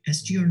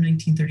 SGR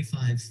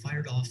 1935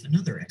 fired off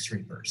another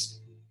X-ray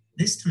burst.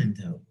 This time,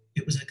 though,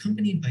 it was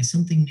accompanied by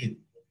something new,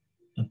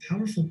 a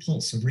powerful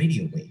pulse of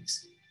radio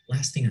waves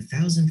lasting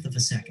 1,000th of a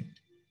second.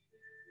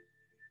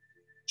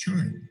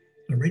 CHIME,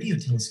 a radio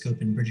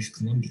telescope in British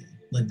Columbia,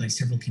 led by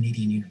several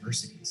Canadian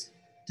universities,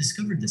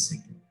 discovered the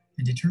signal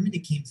and determined it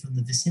came from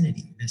the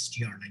vicinity of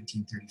SGR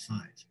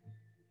 1935.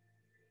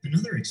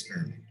 Another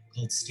experiment,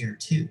 called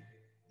STARE-2,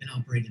 and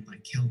operated by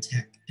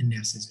Caltech and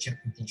NASA's Jet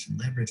Propulsion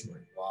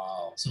Laboratory,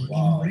 saw an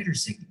even brighter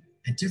signal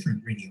at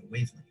different radio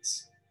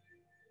wavelengths.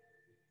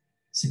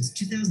 Since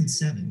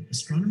 2007,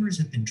 astronomers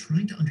have been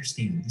trying to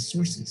understand the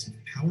sources of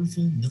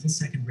powerful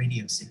millisecond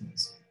radio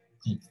signals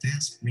called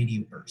fast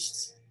radio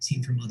bursts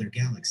seen from other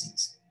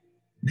galaxies.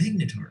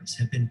 Magnetars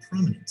have been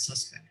prominent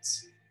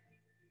suspects.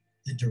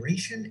 The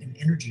duration and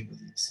energy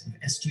release of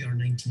SGR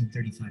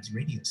 1935's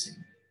radio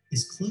signal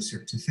is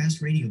closer to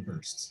fast radio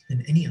bursts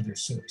than any other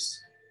source.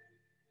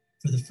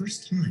 For the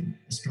first time,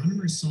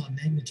 astronomers saw a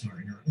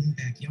magnetar in our own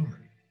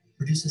backyard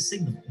produce a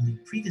signal only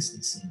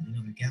previously seen in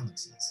other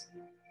galaxies.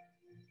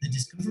 The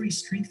discovery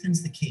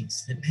strengthens the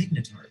case that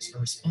magnetars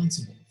are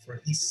responsible for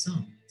at least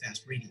some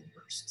fast radio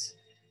bursts.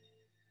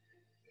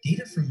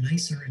 Data from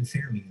NICER and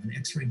Fermi on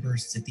X-ray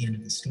bursts at the end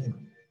of the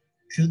storm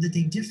showed that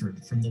they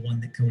differed from the one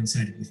that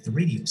coincided with the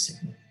radio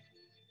signal.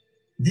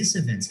 This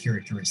event's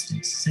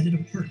characteristics set it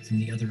apart from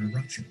the other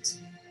eruptions,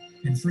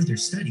 and further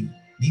study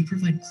may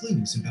provide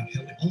clues about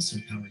how it also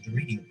powered the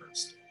radio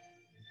burst.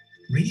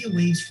 Radio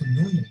waves from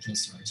normal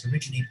pulsars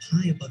originate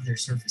high above their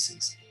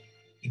surfaces.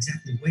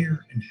 Exactly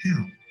where and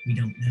how, we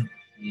don't know.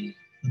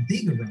 A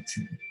big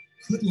eruption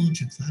could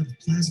launch a cloud of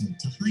plasma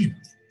to high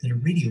enough that a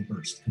radio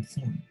burst could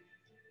form.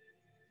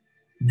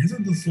 Never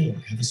before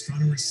have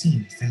astronomers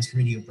seen a fast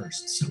radio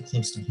burst so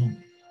close to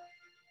home.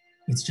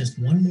 It's just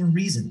one more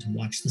reason to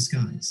watch the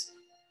skies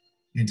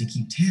and to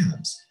keep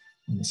tabs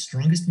on the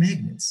strongest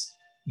magnets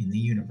in the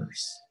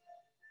universe.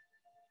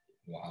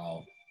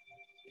 Wow.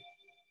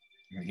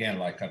 Again,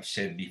 like I've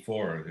said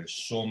before,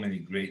 there's so many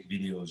great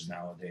videos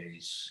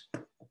nowadays.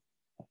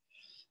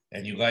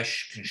 And you guys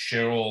can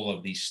share all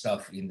of these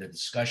stuff in the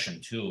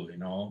discussion too, you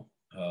know,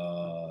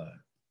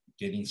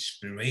 get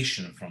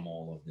inspiration from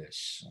all of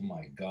this. Oh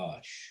my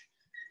gosh,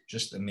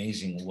 just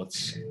amazing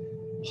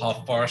how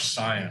far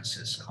science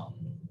has come.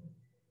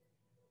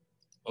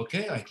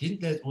 Okay, I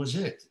think that was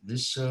it.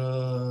 This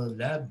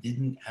lab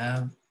didn't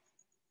have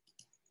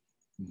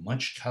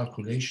much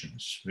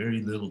calculations,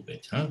 very little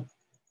bit, huh?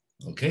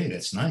 Okay,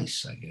 that's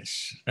nice, I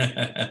guess.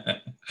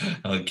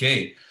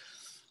 Okay.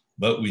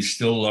 But we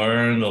still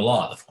learned a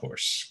lot, of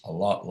course. A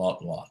lot.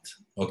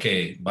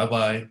 Okay,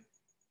 bye-bye.